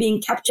apparently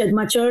being captured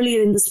much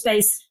earlier in the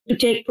space to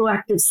take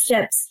proactive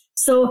steps.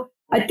 So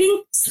I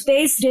think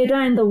space data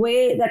and the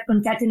way that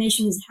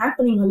concatenation is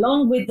happening,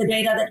 along with the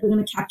data that we're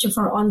going to capture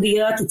from on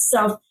the Earth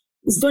itself,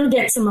 is going to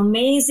get some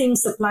amazing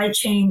supply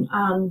chain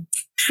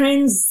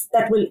trends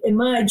that will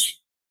emerge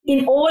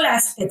in all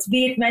aspects,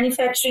 be it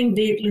manufacturing,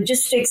 be it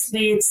logistics,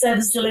 be it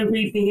service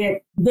delivery, be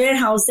it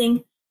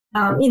warehousing,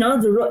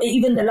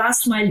 even the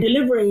last mile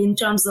delivery in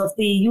terms of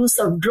the use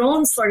of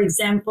drones, for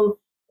example,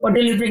 for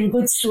delivering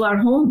goods to our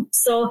home.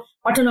 So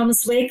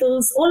autonomous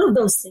vehicles, all of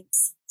those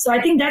things. So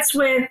I think that's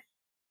where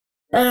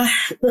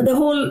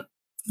the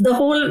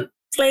whole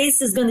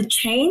place is going to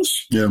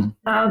change. Yeah.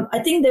 I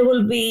think there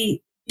will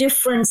be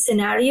different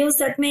scenarios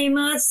that may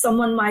emerge.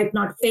 Someone might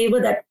not favor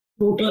that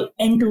total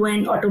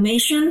end-to-end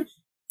automation,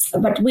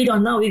 but we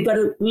don't know. We've got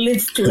to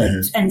live to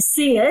it and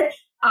see it.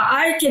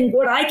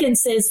 What I can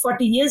say is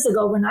 40 years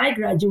ago when I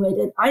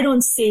graduated, I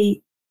don't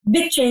see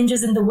big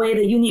changes in the way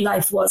the uni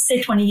life was,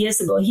 say 20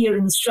 years ago here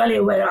in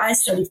Australia where I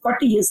studied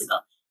 40 years ago.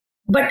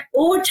 But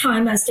over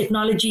time, as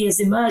technology has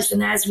emerged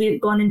and as we've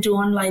gone into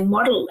online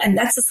model, and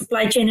that's a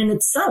supply chain in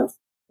itself,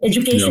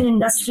 education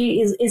industry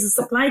is a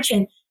supply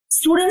chain.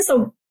 Students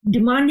are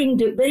demanding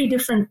very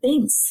different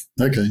things.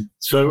 Okay.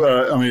 So,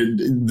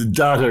 the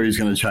data is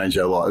going to change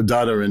our life.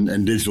 Data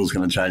and digital is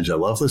going to change our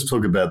life. Let's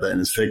talk about that in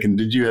a second.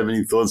 Did you have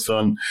any thoughts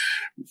on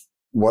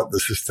what the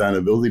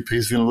sustainability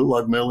piece is going to look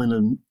like, Mel,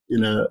 in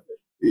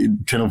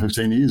 10 or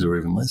 15 years or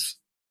even less?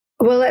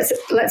 Well,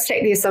 let's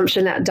take the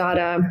assumption that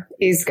data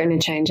is going to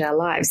change our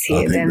lives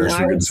here. Then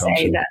I would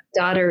say that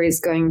data is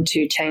going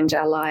to change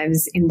our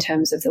lives in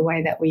terms of the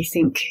way that we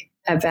think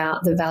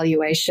about the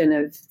valuation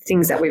of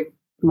things that we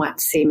might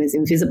seem as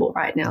invisible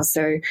right now.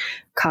 So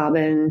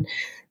carbon,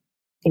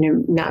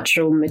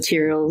 natural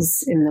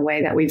materials, in the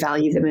way that we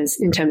value them as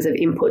in terms of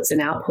inputs and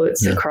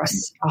outputs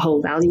across a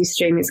whole value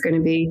stream is going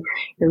to be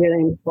a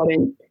really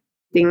important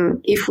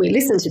thing if we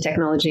listen to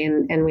technology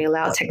and we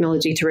allow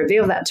technology to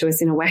reveal that to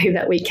us in a way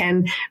that we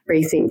can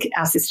rethink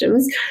our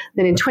systems.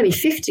 Then in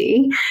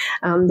 2050,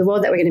 the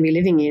world that we're going to be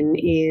living in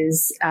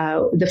is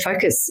the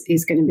focus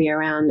is going to be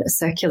around a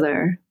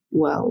circular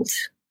world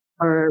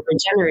or a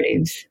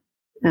regenerative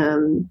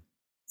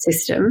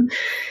system.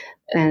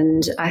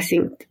 And I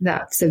think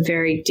that's a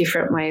very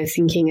different way of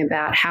thinking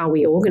about how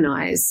we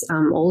organize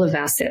all of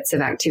our sets of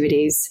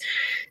activities.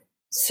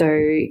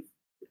 So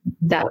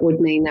that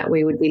would mean that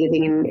we would be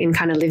living in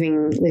kind of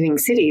living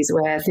cities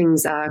where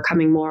things are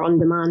coming more on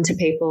demand to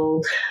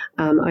people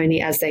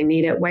only as they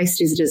need it. Waste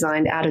is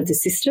designed out of the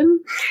system,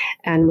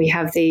 and we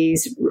have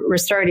these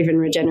restorative and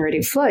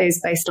regenerative flows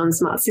based on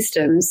smart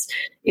systems.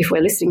 If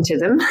we're listening to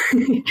them,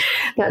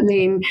 that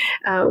mean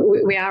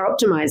we are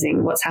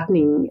optimizing what's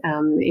happening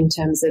in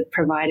terms of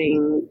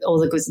providing all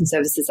the goods and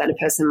services that a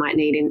person might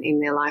need in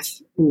their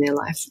life.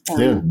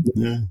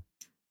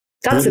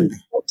 That's an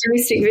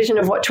optimistic vision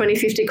of what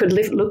 2050 could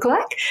look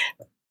like,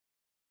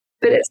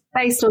 but it's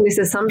based on this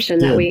assumption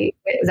that we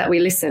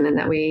listen and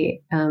that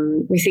we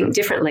think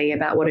differently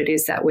about what it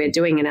is that we're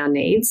doing and our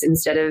needs,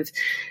 instead of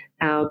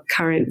our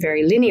current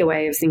very linear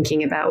way of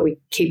thinking about we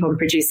keep on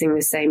producing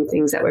the same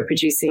things that we're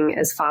producing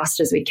as fast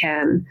as we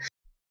can.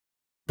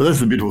 But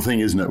that's the beautiful thing,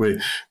 isn't it?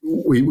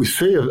 We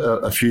see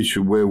a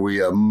future where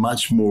we are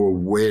much more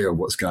aware of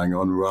what's going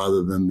on,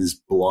 rather than this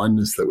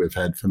blindness that we've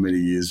had for many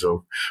years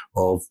of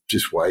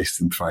just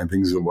waste and throwing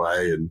things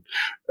away and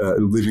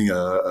living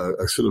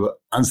a sort of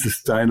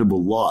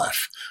unsustainable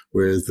life,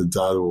 whereas the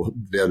data will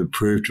be able to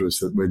prove to us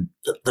that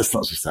that's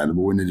not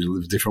sustainable. We need to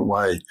live a different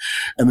way.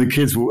 And the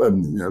kids will,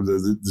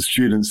 the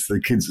students, the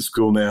kids at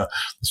school now,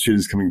 the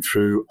students coming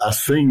through are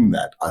seeing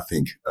that, I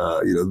think,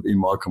 in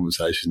my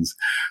conversations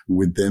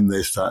with them,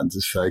 they're starting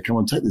to say, come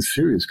on, take this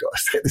serious,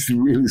 guys. Take this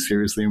really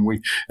seriously. And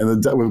we've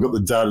got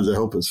the data to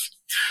help us.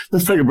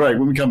 Let's take a break.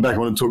 When we come back, I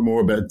want to talk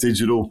more about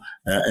digital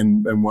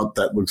and what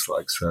that looks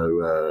like.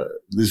 So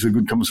this is a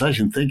good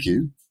conversation. Thank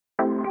you.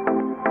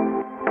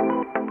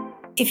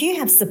 If you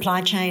have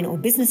supply chain or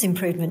business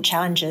improvement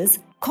challenges,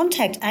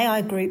 contact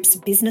AI Group's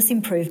Business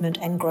Improvement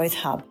and Growth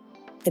Hub.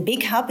 The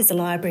Big Hub is a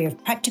library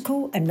of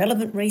practical and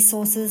relevant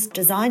resources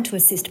designed to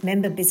assist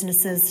member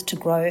businesses to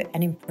grow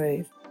and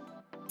improve.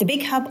 The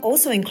Big Hub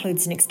also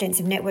includes an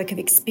extensive network of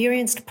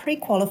experienced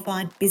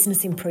pre-qualified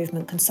business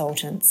improvement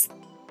consultants.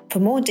 For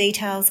more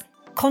details,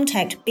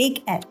 contact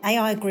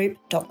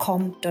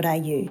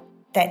big@aigroup.com.au.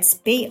 That's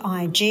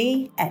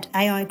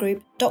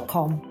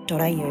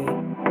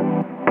big@aigroup.com.au.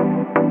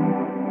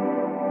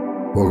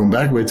 Welcome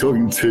back. We're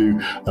talking to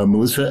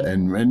Melissa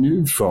and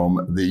Renu from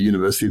the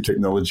University of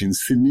Technology in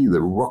Sydney,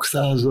 the rock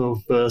stars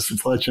of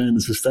supply chain and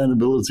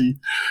sustainability.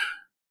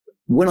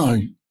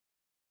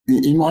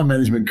 In my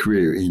management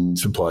career in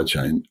supply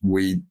chain,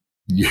 we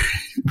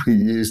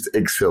used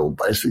Excel,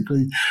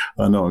 basically.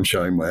 I know I'm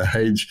showing my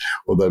age,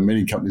 although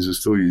many companies are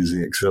still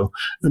using Excel.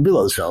 And a bit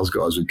like the sales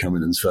guys would come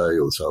in and say,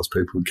 or the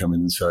salespeople would come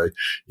in and say,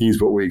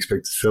 here's what we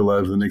expect to sell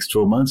over the next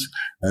 12 months.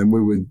 And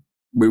we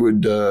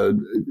would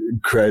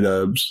create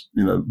a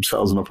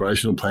sales and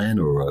operational plan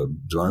or a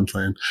design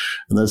plan,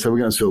 and they'd say we're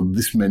going to sell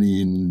this many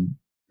in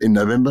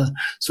November.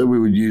 So we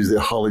would use their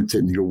highly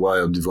technical way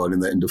of dividing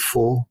that into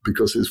 4,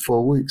 because there's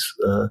 4 weeks.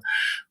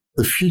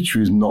 the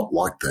future is not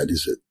like that,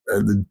 is it?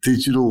 The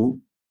digital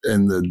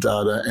and the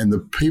data and the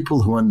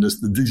people who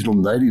understand, the digital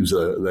natives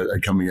that are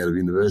coming out of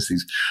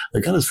universities,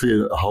 they're going to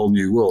see a whole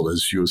new world,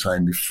 as you were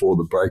saying before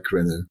the break,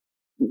 Renu.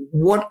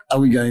 What are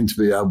we going to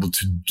be able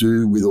to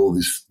do with all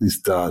this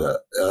data?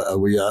 Are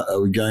we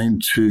going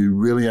to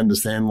really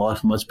understand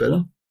life much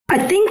better?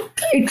 I think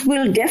it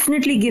will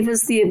definitely give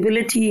us the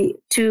ability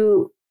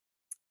to,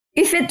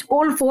 if it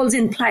all falls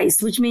in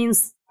place, which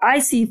means I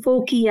see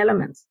 4 key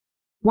elements.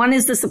 One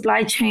is the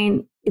supply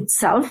chain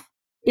itself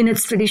in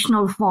its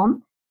traditional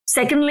form.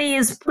 Secondly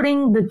is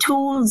putting the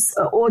tools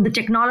or the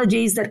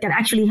technologies that can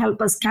actually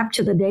help us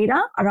capture the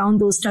data around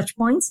those touch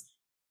points.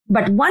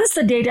 But once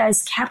the data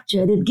is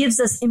captured, it gives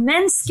us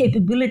immense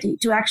capability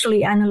to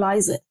actually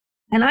analyze it.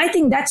 And I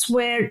think that's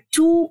where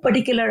 2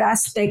 particular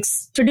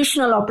aspects,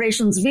 traditional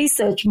operations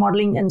research,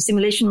 modeling and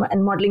simulation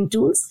and modeling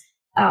tools,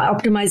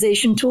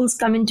 optimization tools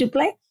come into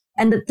play.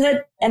 And the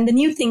third and the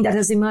new thing that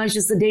has emerged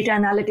is the data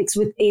analytics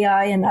with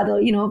AI and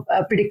other,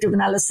 predictive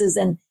analysis.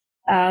 And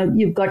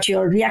you've got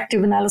your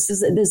reactive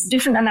analysis. There's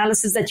different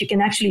analysis that you can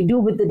actually do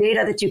with the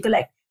data that you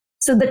collect.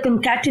 So the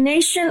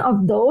concatenation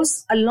of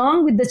those,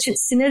 along with the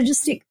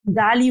synergistic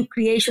value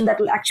creation that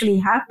will actually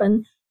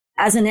happen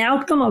as an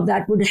outcome of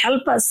that, would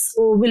help us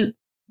or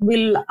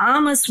will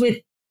arm us with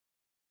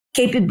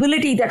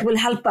capability that will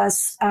help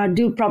us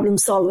do problem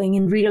solving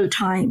in real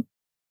time.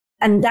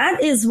 And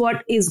that is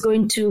what is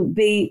going to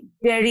be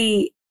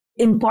very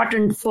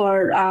important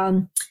for,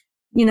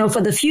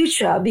 for the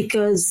future,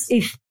 because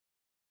if,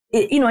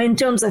 in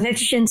terms of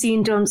efficiency,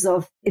 in terms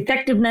of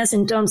effectiveness,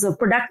 in terms of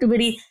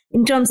productivity,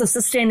 in terms of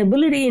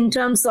sustainability, in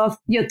terms of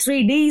your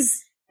 3Ds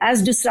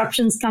as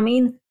disruptions come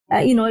in,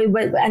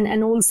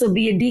 and also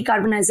be a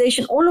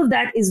decarbonization, all of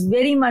that is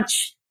very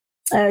much,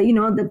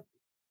 the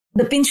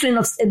linchpin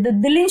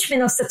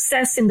of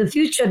success in the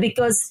future,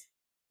 because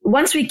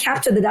once we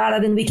capture the data,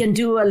 then we can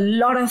do a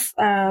lot of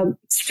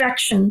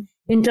extraction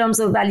in terms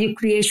of value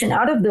creation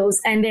out of those,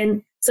 and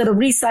then sort of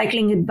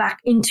recycling it back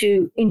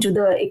into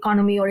the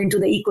economy or into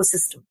the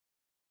ecosystem.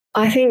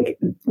 I think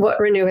what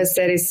Renu has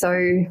said is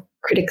so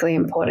critically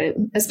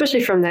important,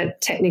 especially from that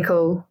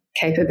technical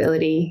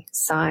capability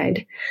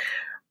side.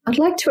 I'd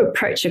like to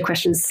approach a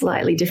question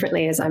slightly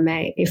differently, if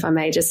I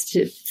may, just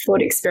to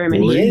thought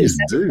experiment here. Please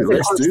do.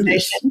 Let's do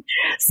this.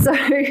 So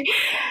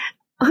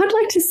I'd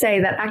like to say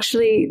that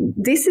actually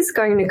this is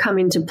going to come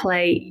into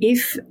play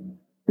if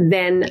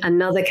then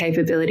another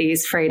capability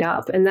is freed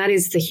up, and that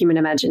is the human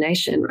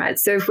imagination, right?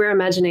 So if we're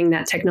imagining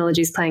that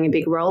technology is playing a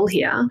big role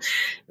here,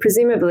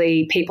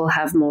 presumably people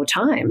have more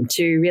time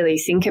to really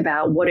think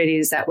about what it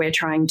is that we're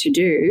trying to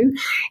do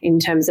in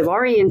terms of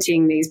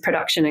orienting these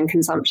production and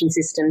consumption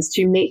systems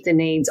to meet the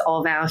needs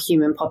of our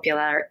human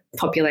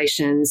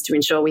populations, to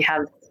ensure we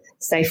have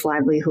safe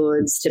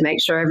livelihoods, to make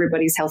sure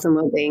everybody's health and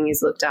well-being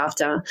is looked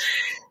after.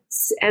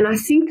 And I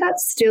think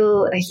that's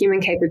still a human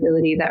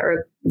capability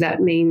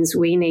that means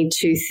we need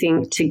to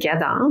think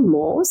together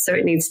more. So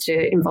it needs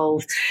to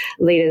involve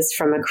leaders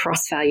from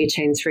across value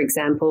chains, for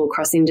example,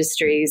 across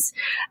industries,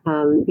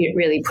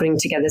 really putting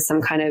together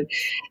some kind of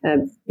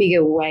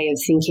bigger way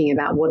of thinking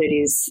about what it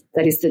is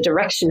that is the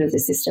direction of the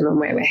system and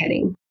where we're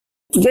heading.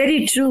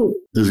 Very true.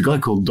 There's a guy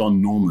called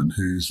Don Norman,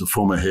 who's the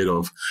former head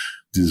of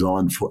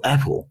design for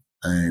Apple,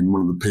 and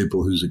one of the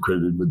people who's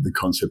accredited with the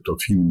concept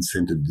of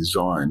human-centered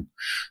design,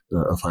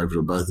 a favourite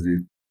of both of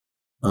you.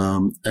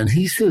 And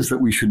he says that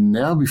we should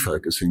now be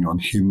focusing on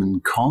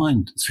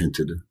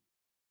humankind-centered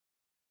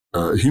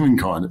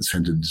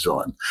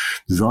design,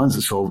 designs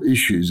that solve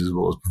issues as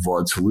well as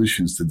provide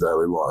solutions to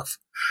daily life.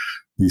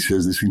 He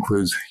says this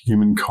includes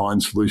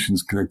humankind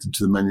solutions connected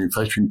to the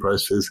manufacturing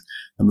process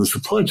and the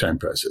supply chain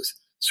process,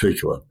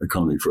 circular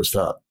economy for a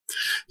start.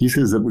 He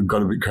says that we've got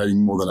to be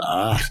creating more than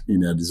art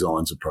in our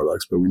designs of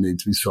products, but we need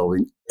to be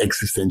solving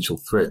existential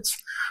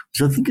threats,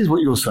 which I think is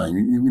what you're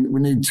saying. We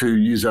need to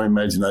use our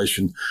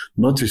imagination,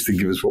 not just to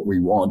give us what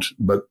we want,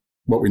 but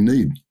what we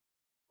need.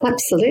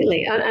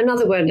 Absolutely.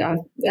 Another word I've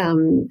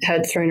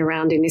heard thrown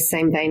around in this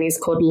same vein is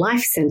called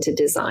life-centered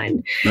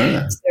design.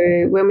 Ah.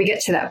 So when we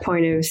get to that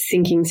point of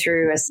thinking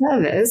through a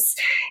service,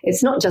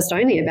 it's not just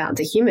only about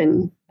the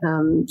human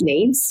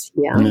needs,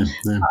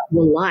 the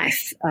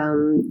life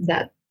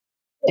that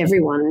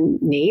everyone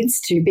needs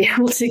to be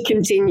able to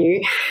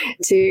continue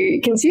to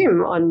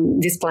consume on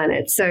this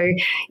planet. So,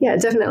 yeah,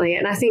 definitely.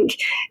 And I think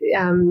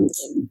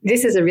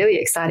this is a really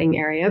exciting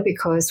area,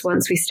 because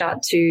once we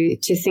start to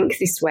think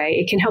this way,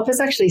 it can help us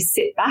actually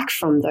sit back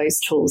from those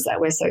tools that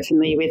we're so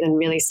familiar with and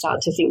really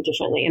start to think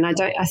differently. And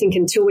I think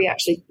until we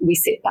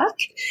sit back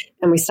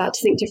and we start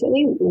to think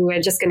differently, we're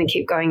just going to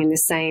keep going in the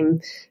same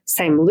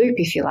loop,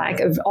 if you like,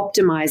 of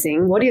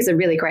optimizing what is a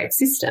really great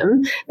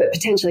system, but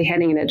potentially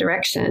heading in a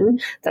direction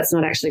that's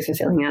not actually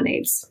fulfilling our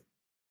needs.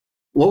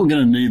 What we're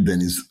going to need then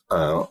is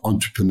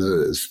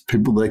entrepreneurs,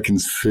 people that can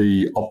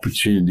see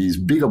opportunities,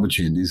 big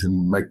opportunities,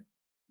 and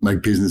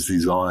make business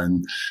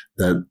design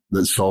that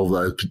solve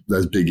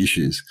those big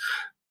issues.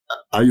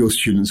 Are your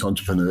students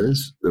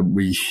entrepreneurs?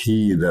 We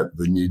hear that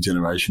the new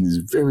generation is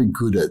very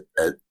good at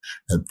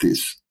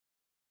this.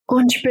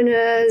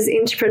 entrepreneurs,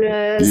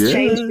 intrapreneurs,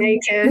 change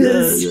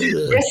makers,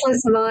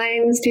 restless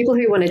minds, people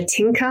who want to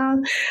tinker.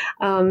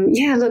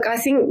 Look, I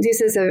think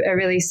this is a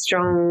really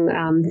strong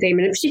theme,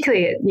 and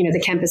particularly at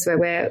the campus where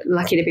we're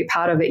lucky to be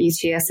part of at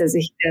UTS, there's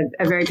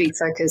a very big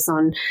focus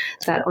on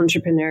that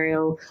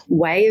entrepreneurial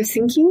way of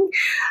thinking,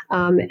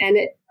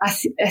 I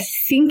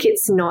think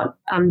it's not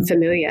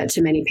unfamiliar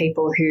to many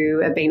people who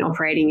have been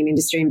operating in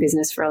industry and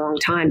business for a long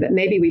time, but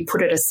maybe we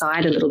put it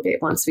aside a little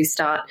bit once we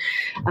start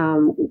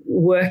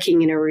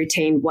working in a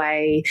routine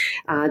way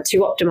to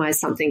optimize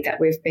something that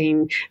we've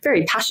been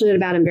very passionate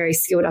about and very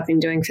skilled up in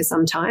doing for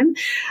some time.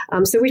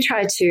 So we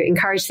try to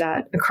encourage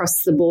that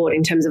across the board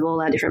in terms of all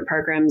our different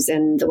programs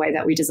and the way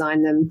that we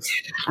design them.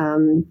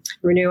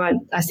 Renu,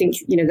 I think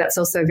that's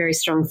also a very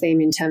strong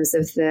theme in terms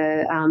of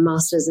the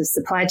Masters of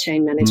Supply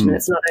Chain Management.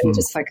 It's not only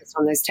just focused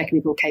on those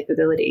technical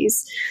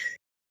capabilities.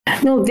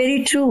 No,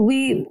 very true.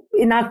 We,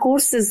 in our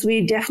courses,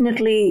 we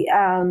definitely,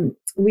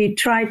 we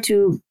try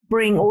to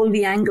bring all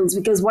the angles,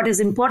 because what is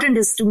important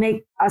is to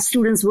make our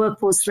students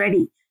workforce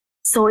ready.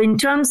 So in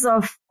terms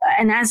of,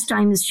 and as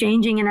time is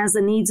changing and as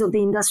the needs of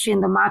the industry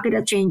and the market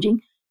are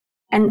changing,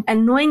 and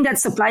knowing that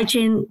supply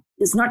chain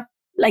is not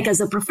like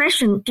as a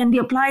profession, can be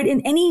applied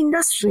in any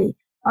industry.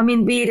 I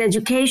mean, be it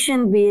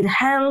education, be it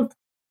health,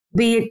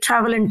 be it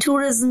travel and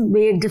tourism,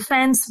 be it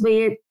defense, be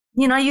it,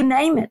 you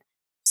name it.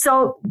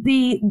 So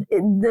the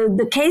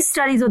case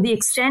studies or the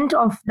extent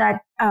of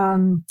that,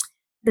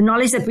 the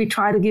knowledge that we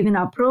try to give in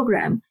our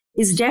program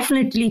is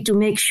definitely to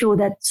make sure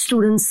that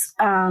students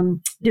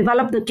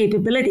develop the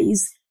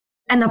capabilities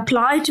and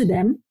apply to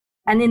them.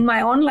 And in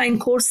my online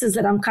courses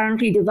that I'm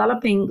currently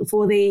developing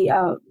for the,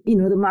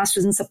 the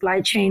Masters in Supply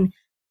Chain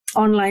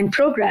online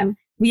program,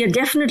 we are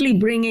definitely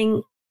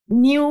bringing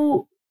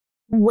new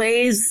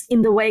ways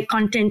in the way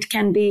content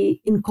can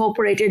be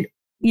incorporated,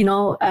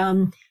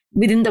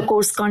 within the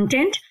course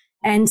content,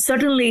 and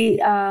certainly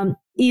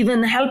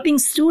even helping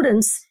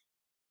students,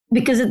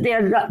 because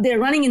they're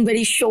running in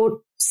very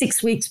short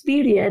 6 weeks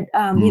period,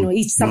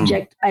 each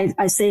subject,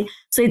 I say.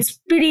 So it's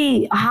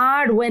pretty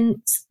hard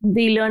when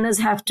the learners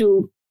have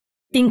to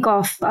think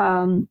of,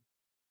 balance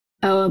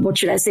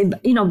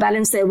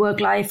their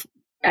work life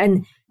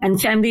and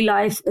family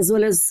life, as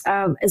well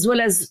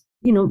as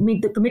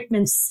meet the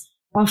commitments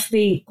of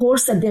the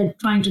course that they're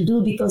trying to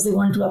do because they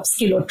want to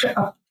upskill or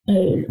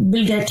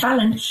build their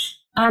talent.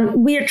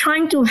 We are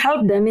trying to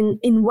help them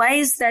in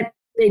ways that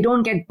they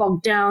don't get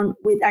bogged down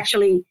with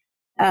actually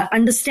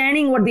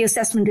understanding what the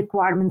assessment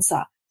requirements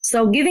are.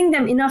 So giving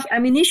them enough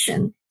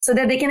ammunition so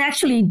that they can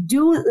actually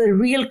do the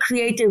real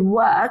creative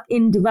work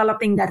in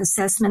developing that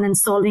assessment and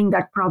solving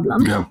that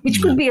problem,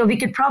 which could be a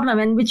wicked problem,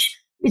 and which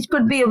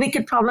could be a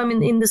wicked problem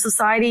in the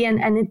society,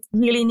 and it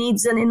really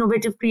needs an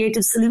innovative,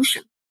 creative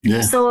solution.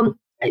 Yeah. So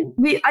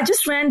I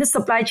just ran the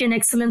supply chain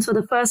excellence for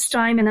the first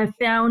time, and I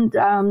found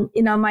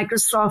in our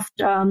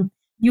Microsoft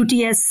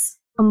UTS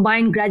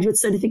combined graduate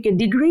certificate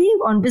degree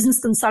on business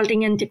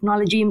consulting and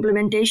technology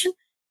implementation.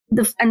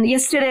 And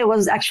yesterday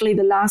was actually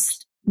the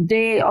last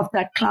day of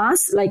that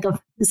class, like a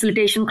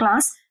facilitation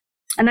class.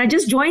 And I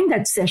just joined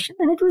that session,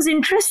 and it was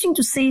interesting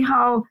to see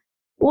how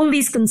all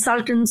these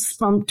consultants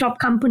from top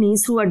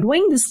companies who are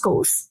doing this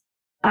course,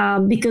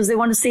 because they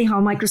want to see how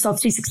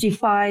Microsoft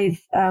 365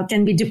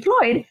 can be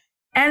deployed.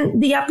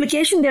 And the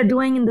application they're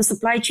doing in the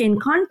supply chain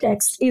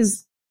context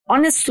is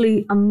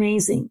honestly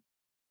amazing.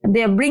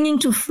 They're bringing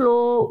to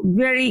flow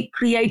very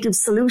creative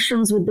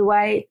solutions with the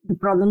way the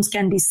problems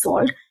can be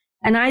solved.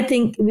 And I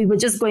think we were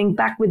just going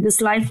back with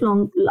this life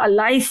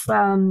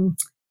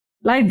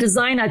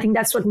design. I think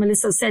that's what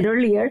Melissa said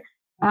earlier,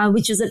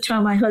 which is a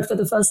term I heard for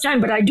the first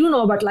time. But I do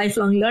know about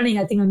lifelong learning.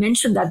 I think I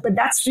mentioned that. But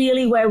that's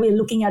really where we're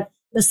looking at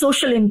the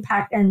social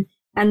impact and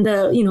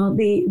the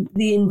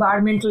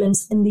environmental and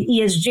the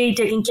ESG,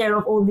 taking care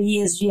of all the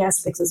ESG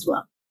aspects as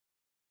well.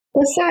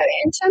 Well, so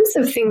in terms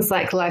of things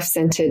like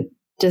life-centered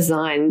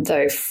design,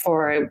 though,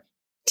 for a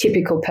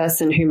typical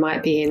person who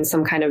might be in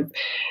some kind of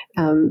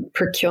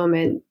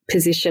procurement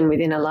position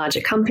within a larger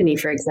company,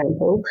 for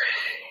example,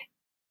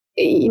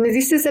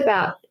 this is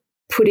about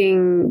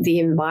putting the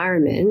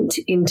environment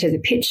into the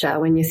picture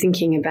when you're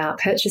thinking about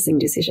purchasing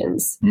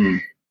decisions.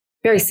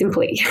 Very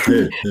simply.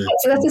 So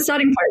that's a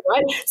starting point,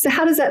 right? So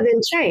how does that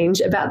then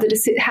change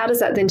how does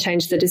that then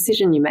change the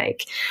decision you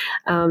make?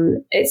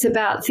 It's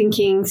about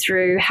thinking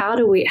through how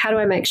do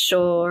I make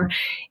sure,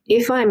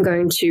 if I'm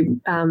going to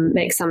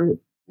make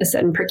a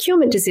certain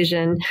procurement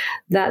decision,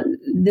 that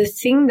the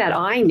thing that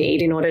I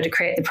need in order to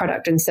create the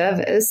product and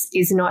service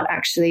is not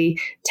actually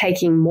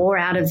taking more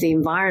out of the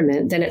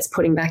environment than it's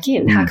putting back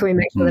in. How can we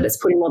make sure that it's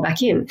putting more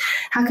back in?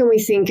 How can we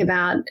think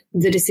about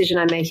the decision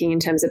I'm making in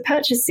terms of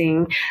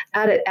purchasing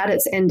at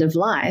its end of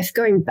life,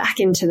 going back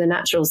into the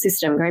natural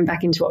system, going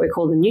back into what we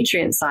call the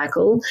nutrient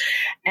cycle,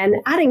 and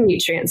adding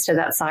nutrients to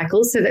that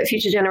cycle so that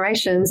future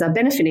generations are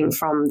benefiting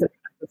from the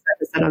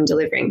service that I'm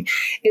delivering.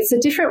 It's a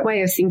different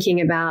way of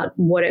thinking about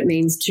what it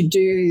means to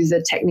do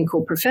the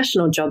technical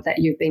professional job that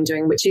you've been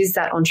doing, which is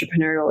that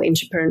entrepreneurial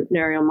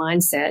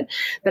mindset.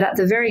 But at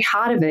the very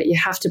heart of it, you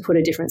have to put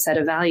a different set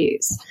of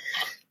values.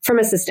 from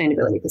a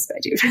sustainability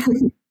perspective.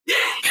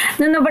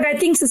 No, but I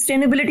think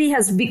sustainability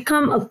has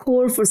become a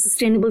core for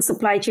sustainable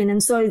supply chain.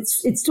 And so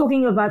it's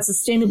talking about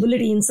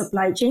sustainability in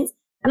supply chains.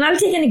 And I'll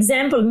take an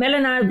example. Mel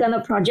and I have done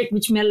a project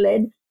which Mel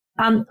led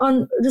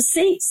on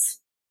receipts.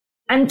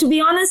 And to be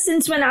honest,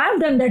 since when I've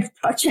done that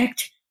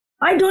project,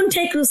 I don't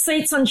take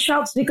receipts on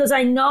shops because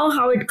I know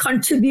how it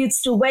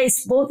contributes to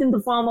waste, both in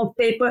the form of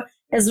paper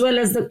as well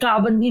as the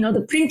carbon,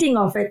 the printing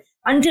of it.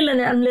 Until and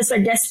unless I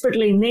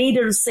desperately need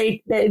a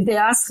receipt, they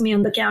ask me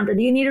on the counter,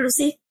 do you need a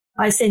receipt?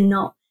 I say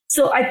no.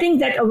 So I think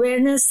that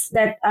awareness,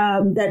 that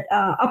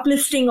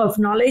uplifting of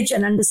knowledge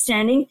and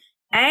understanding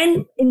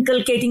and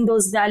inculcating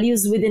those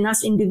values within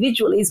us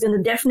individually is going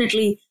to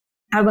definitely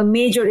have a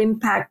major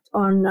impact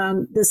on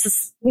the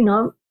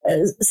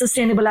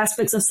sustainable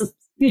aspects of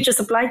future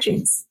supply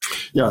chains.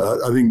 Yeah,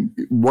 I think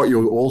what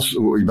you're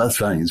both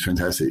saying is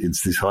fantastic.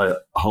 It's this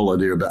whole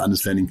idea about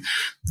understanding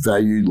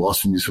value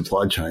loss in your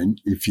supply chain.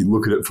 If you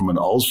look at it from an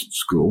old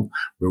school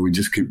where we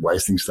just keep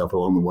wasting stuff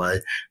along the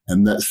way,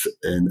 and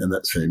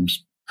that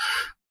seems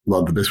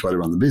like the best way to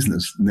run the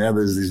business. Now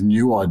there's these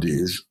new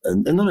ideas,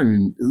 and not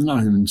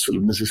even sort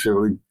of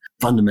necessarily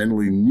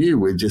fundamentally new.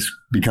 We're just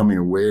becoming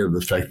aware of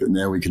the fact that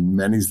now we can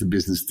manage the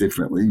business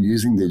differently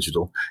using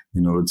digital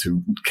in order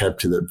to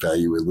capture that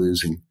value we're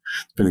losing.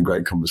 It's been a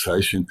great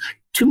conversation.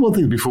 Two more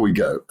things before we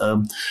go.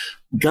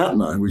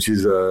 Gartner, which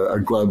is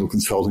a global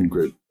consulting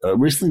group,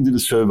 recently did a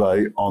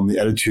survey on the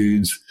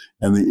attitudes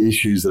and the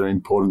issues that are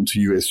important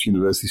to US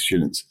university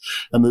students.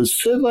 And the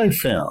survey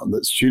found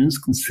that students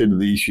consider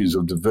the issues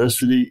of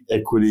diversity,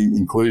 equity,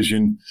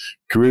 inclusion,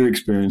 career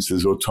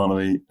experiences,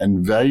 autonomy,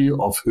 and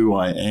value of who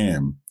I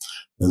am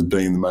as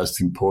being the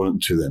most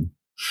important to them.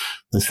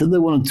 They said they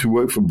wanted to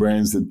work for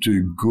brands that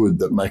do good,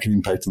 that make an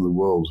impact in the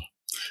world.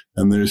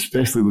 And they're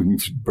especially looking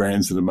for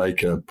brands that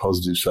make a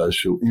positive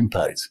social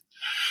impact.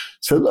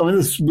 So, I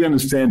mean, we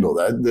understand all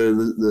that.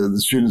 The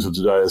students of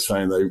today are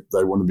saying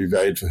they want to be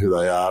valued for who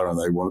they are and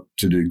they want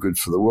to do good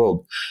for the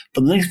world.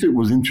 But the next bit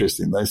was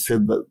interesting. They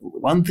said that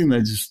one thing they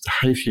just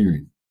hate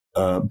hearing,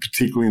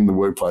 particularly in the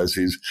workplace,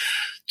 is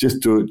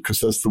just do it because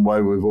that's the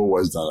way we've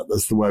always done it.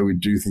 That's the way we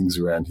do things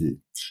around here.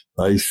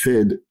 They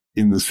said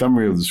in the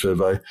summary of the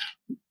survey,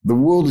 the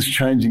world is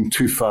changing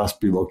too fast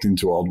to be locked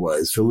into old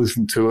ways. So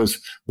listen to us.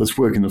 Let's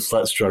work in a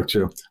flat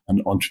structure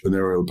and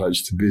entrepreneurial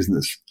approach to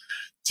business.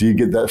 Do you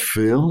get that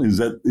feel? Is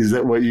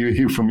that what you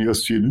hear from your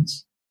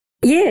students?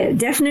 Yeah,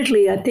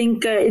 definitely. I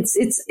think I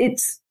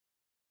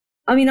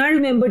mean, I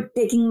remember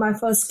taking my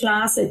first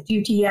class at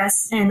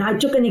UTS and I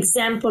took an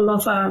example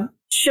of a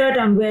shirt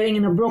I'm wearing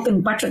and a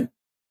broken button.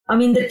 I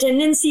mean, the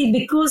tendency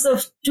because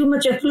of too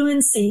much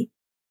affluency,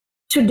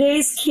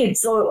 today's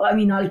kids, or I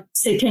mean, I'll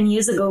say 10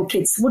 years ago,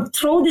 kids would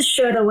throw this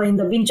shirt away in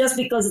the bin just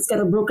because it's got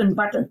a broken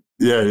button.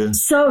 Yeah.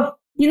 So,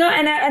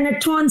 and a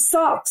torn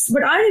socks.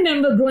 But I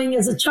remember growing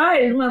as a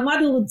child, my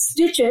mother would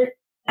stitch it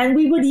and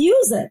we would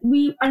use it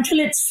until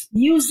it's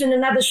used in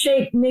another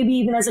shape, maybe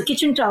even as a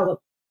kitchen towel.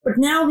 But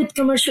now with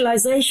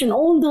commercialization,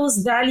 all those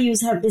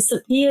values have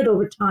disappeared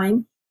over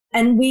time.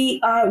 And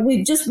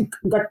we've just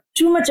got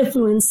too much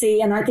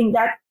affluency. And I think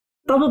that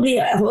probably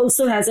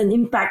also has an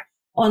impact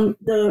on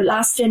the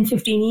last 10,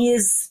 15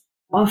 years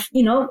of,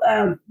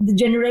 the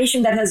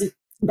generation that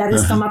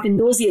has come up in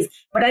those years.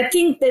 But I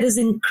think there is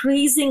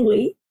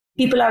increasingly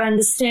people are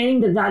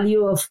understanding the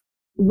value of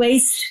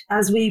waste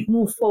as we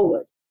move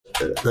forward.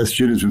 Those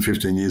students from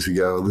 15 years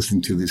ago are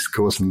listening to this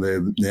course and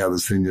they're now the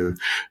senior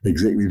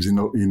executives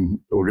in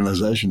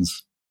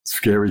organizations.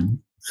 Scary.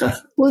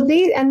 Well,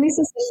 this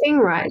is the thing,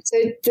 right? So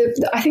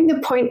I think the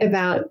point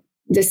about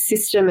the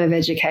system of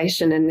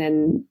education and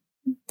then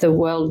the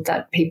world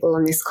that people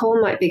on this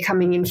call might be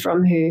coming in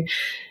from who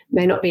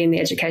may not be in the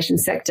education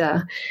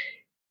sector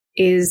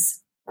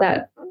is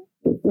that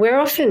we're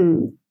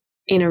often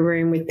in a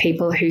room with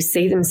people who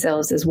see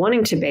themselves as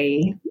wanting to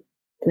be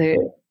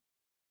the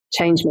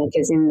change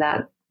makers in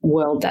that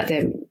world that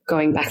they're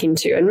going back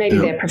into. And maybe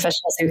they're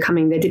professionals who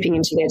are they're dipping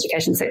into the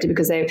education sector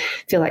because they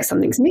feel like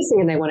something's missing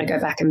and they want to go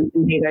back and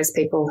be those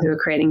people who are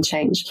creating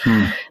change.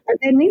 But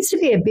there needs to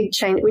be a big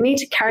change. We need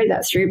to carry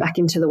that through back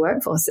into the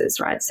workforces,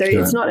 right? So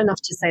it's not enough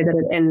to say that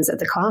it ends at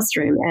the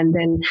classroom and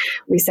then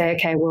we say,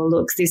 okay, well,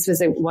 look, this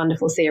was a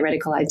wonderful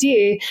theoretical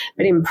idea,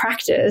 but in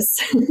practice,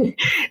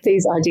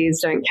 these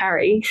ideas don't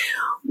carry.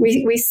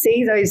 We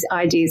see those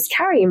ideas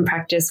carry in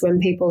practice when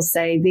people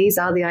say, these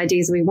are the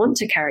ideas we want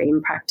to carry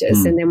in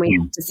practice. And then we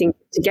have to think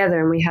together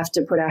and we have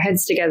to put our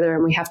heads together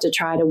and we have to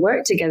try to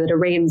work together to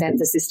reinvent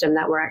the system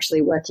that we're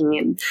actually working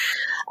in.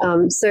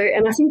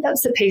 And I think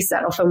that's the piece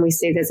that often we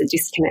see there's a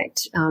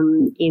disconnect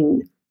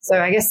in. So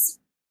I guess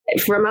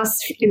from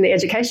us in the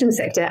education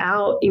sector,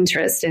 our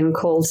interest and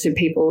call to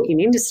people in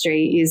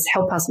industry is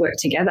help us work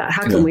together.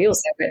 How can we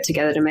also work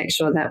together to make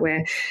sure that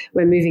we're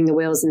moving the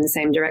wheels in the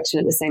same direction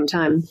at the same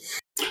time?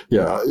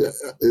 Yeah,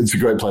 it's a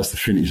great place to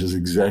finish. It's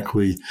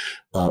exactly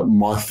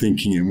my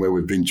thinking and where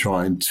we've been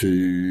trying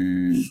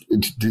to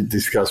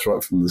discuss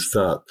right from the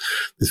start,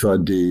 this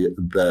idea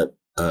that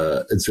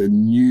it's a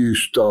new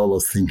style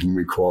of thinking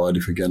required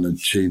if we're going to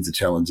achieve the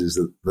challenges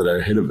that are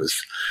ahead of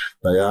us.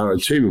 They are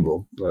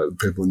achievable.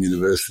 People in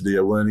university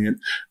are learning it.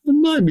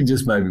 And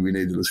maybe we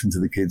need to listen to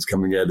the kids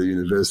coming out of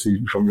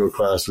university from your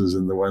classes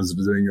and the ones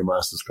that are doing your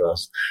master's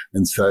class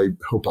and say,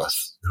 help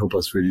us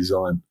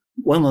redesign.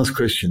 One last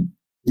question.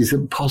 Is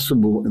it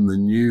possible in the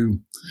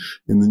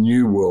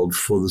new world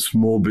for the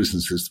small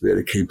businesses to be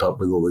able to keep up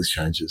with all these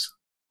changes?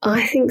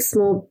 I think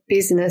small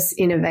business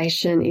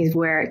innovation is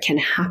where it can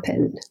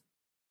happen,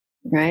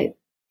 right?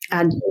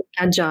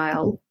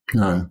 Agile,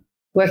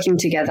 working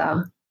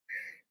together,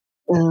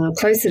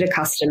 closer to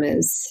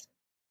customers,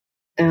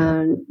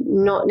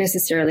 not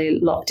necessarily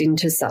locked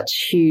into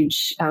such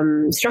huge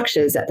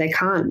structures that they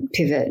can't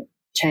pivot,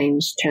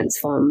 change,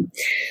 transform.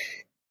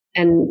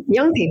 And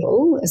young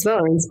people as well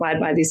are inspired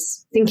by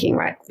this thinking,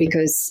 right?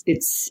 Because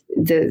it's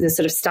the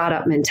sort of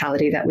startup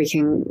mentality that we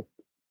can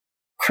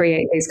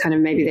create these kind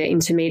of maybe they're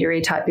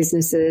intermediary type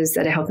businesses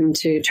that are helping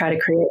to try to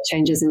create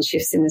changes and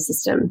shifts in the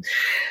system.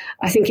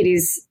 I think it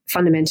is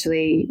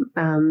fundamentally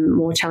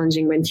more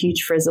challenging when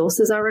huge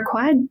resources are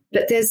required,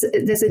 but there's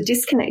a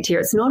disconnect here.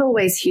 It's not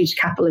always huge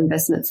capital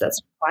investments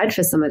that's required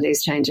for some of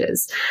these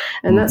changes.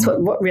 And that's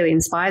what really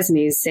inspires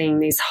me is seeing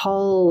this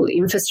whole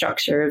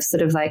infrastructure of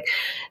sort of like,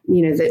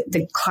 you know,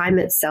 the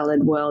climate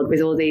salad world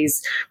with all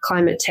these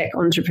climate tech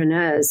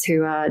entrepreneurs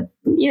who are,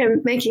 you know,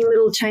 making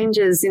little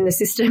changes in the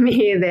system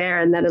here, there,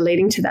 and that are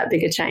leading to that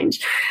bigger change.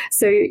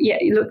 So yeah,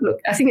 look,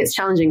 I think it's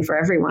challenging for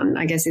everyone,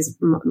 I guess is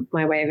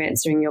my way of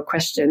answering your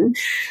question.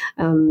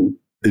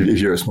 If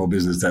you're a small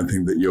business, don't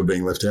think that you're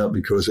being left out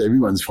because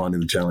everyone's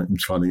finding it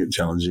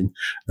challenging,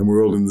 and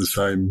we're all in the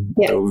same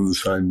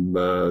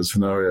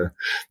scenario.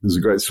 There's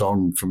a great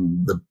song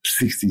from the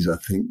 60s, I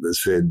think, that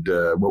said,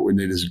 "What we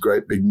need is a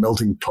great big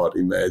melting pot.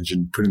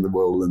 Imagine putting the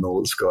world in all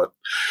it's got."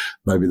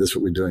 Maybe that's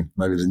what we're doing.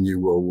 Maybe the new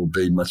world will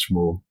be much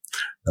more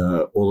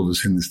all of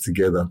us in this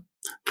together.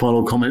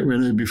 Final comment,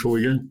 Renu, before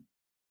we go.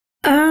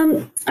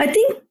 I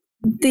think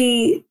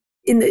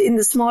in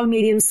the small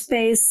medium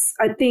space,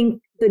 I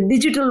think the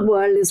digital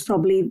world is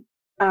probably,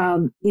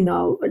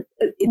 they'll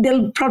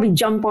probably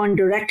jump on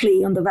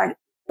directly on the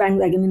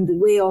bandwagon in the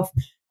way of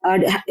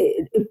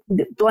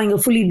deploying a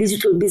fully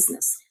digital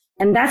business.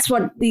 And that's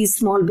what these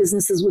small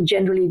businesses would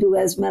generally do,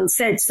 as Mel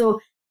said.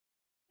 So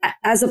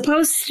as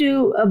opposed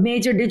to a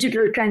major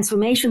digital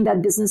transformation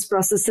that business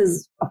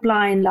processes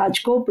apply in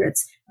large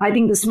corporates, I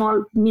think the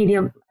small,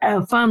 medium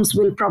firms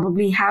will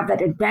probably have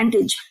that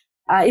advantage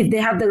if they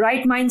have the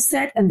right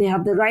mindset and they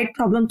have the right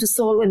problem to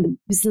solve and the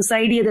business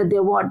idea that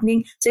they're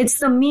wanting. So it's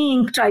the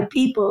me type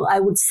people, I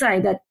would say,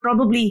 that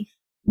probably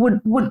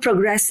would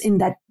progress in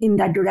that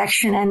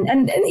direction.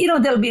 And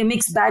there'll be a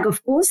mixed bag,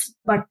 of course,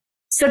 but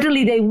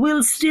certainly they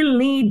will still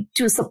need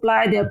to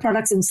supply their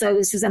products and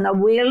services and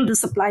avail the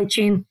supply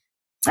chain,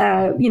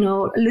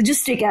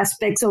 logistic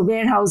aspects of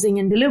warehousing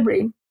and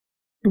delivery,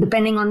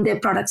 depending on their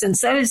products and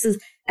services.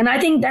 And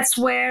I think that's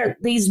where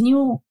these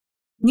new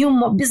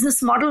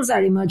business models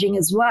are emerging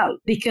as well,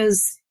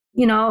 because,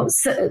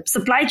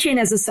 supply chain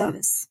as a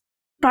service,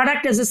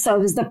 product as a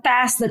service, the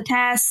PaaS, the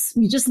TaaS,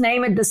 you just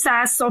name it, the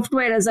SaaS,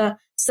 software as a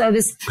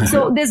service.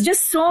 So there's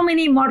just so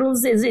many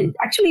models. Is it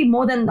actually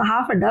more than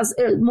a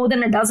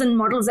dozen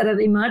models that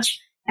have emerged?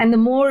 And the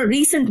more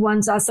recent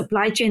ones are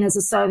supply chain as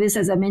a service,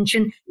 as I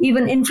mentioned,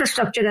 even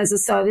infrastructure as a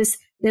service.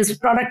 There's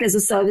product as a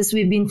service.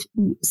 We've been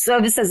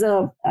service as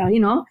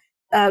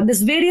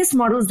there's various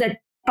models that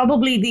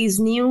probably these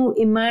new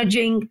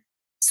emerging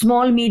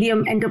small,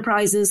 medium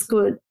enterprises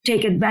could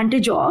take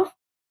advantage of.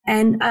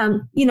 And,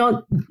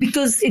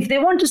 because if they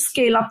want to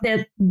scale up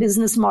their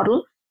business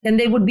model, then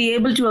they would be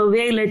able to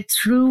avail it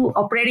through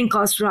operating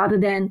costs rather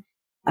than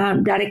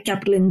direct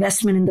capital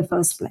investment in the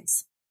first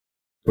place.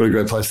 What a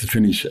great place to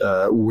finish.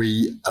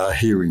 We are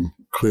hearing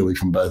clearly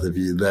from both of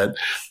you that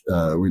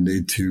we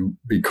need to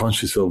be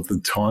conscious of the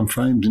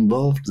timeframes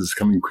involved. It's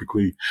coming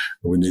quickly.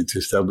 We need to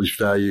establish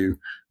value,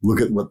 look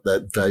at what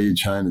that value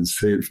chain and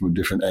see it from a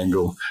different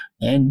angle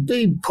and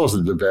be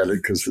positive about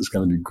it because it's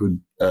going to be good.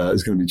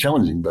 It's going to be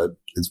challenging, but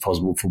it's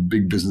possible for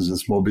big business and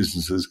small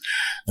businesses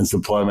and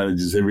supply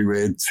managers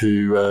everywhere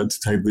to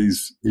take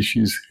these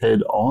issues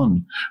head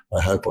on.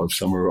 I hope I've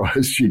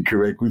summarised you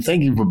correctly.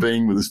 Thank you for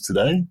being with us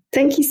today.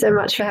 Thank you so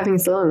much for having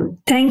us on.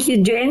 Thank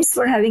you, James,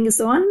 for having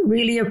us on.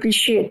 Really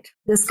appreciate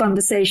this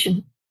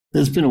conversation.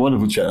 It's been a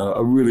wonderful chat.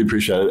 I really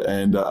appreciate it,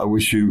 and I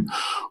wish you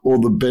all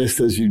the best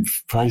as you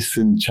face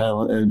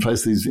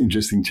these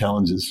interesting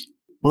challenges.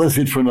 Well, that's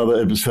it for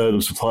another episode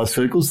of Supply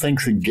Circles.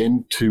 Thanks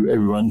again to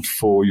everyone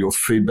for your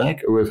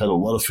feedback. We've had a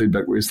lot of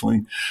feedback recently.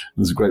 It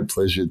was a great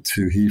pleasure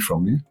to hear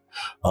from you.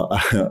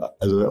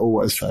 As I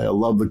always say, I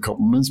love the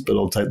compliments, but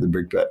I'll take the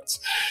brickbats.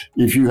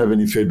 If you have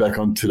any feedback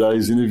on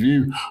today's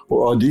interview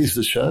or ideas for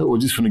the show, or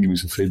just want to give me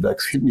some feedback,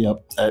 hit me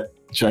up at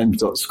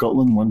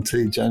james.scotland,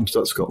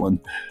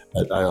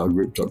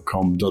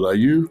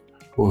 james.scotland@aigroup.com.au,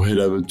 or head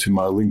over to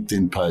my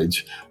LinkedIn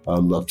page.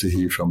 I'd love to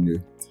hear from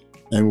you.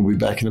 And we'll be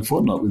back in a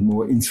fortnight with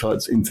more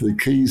insights into the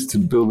keys to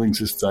building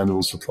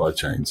sustainable supply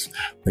chains.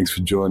 Thanks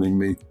for joining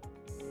me.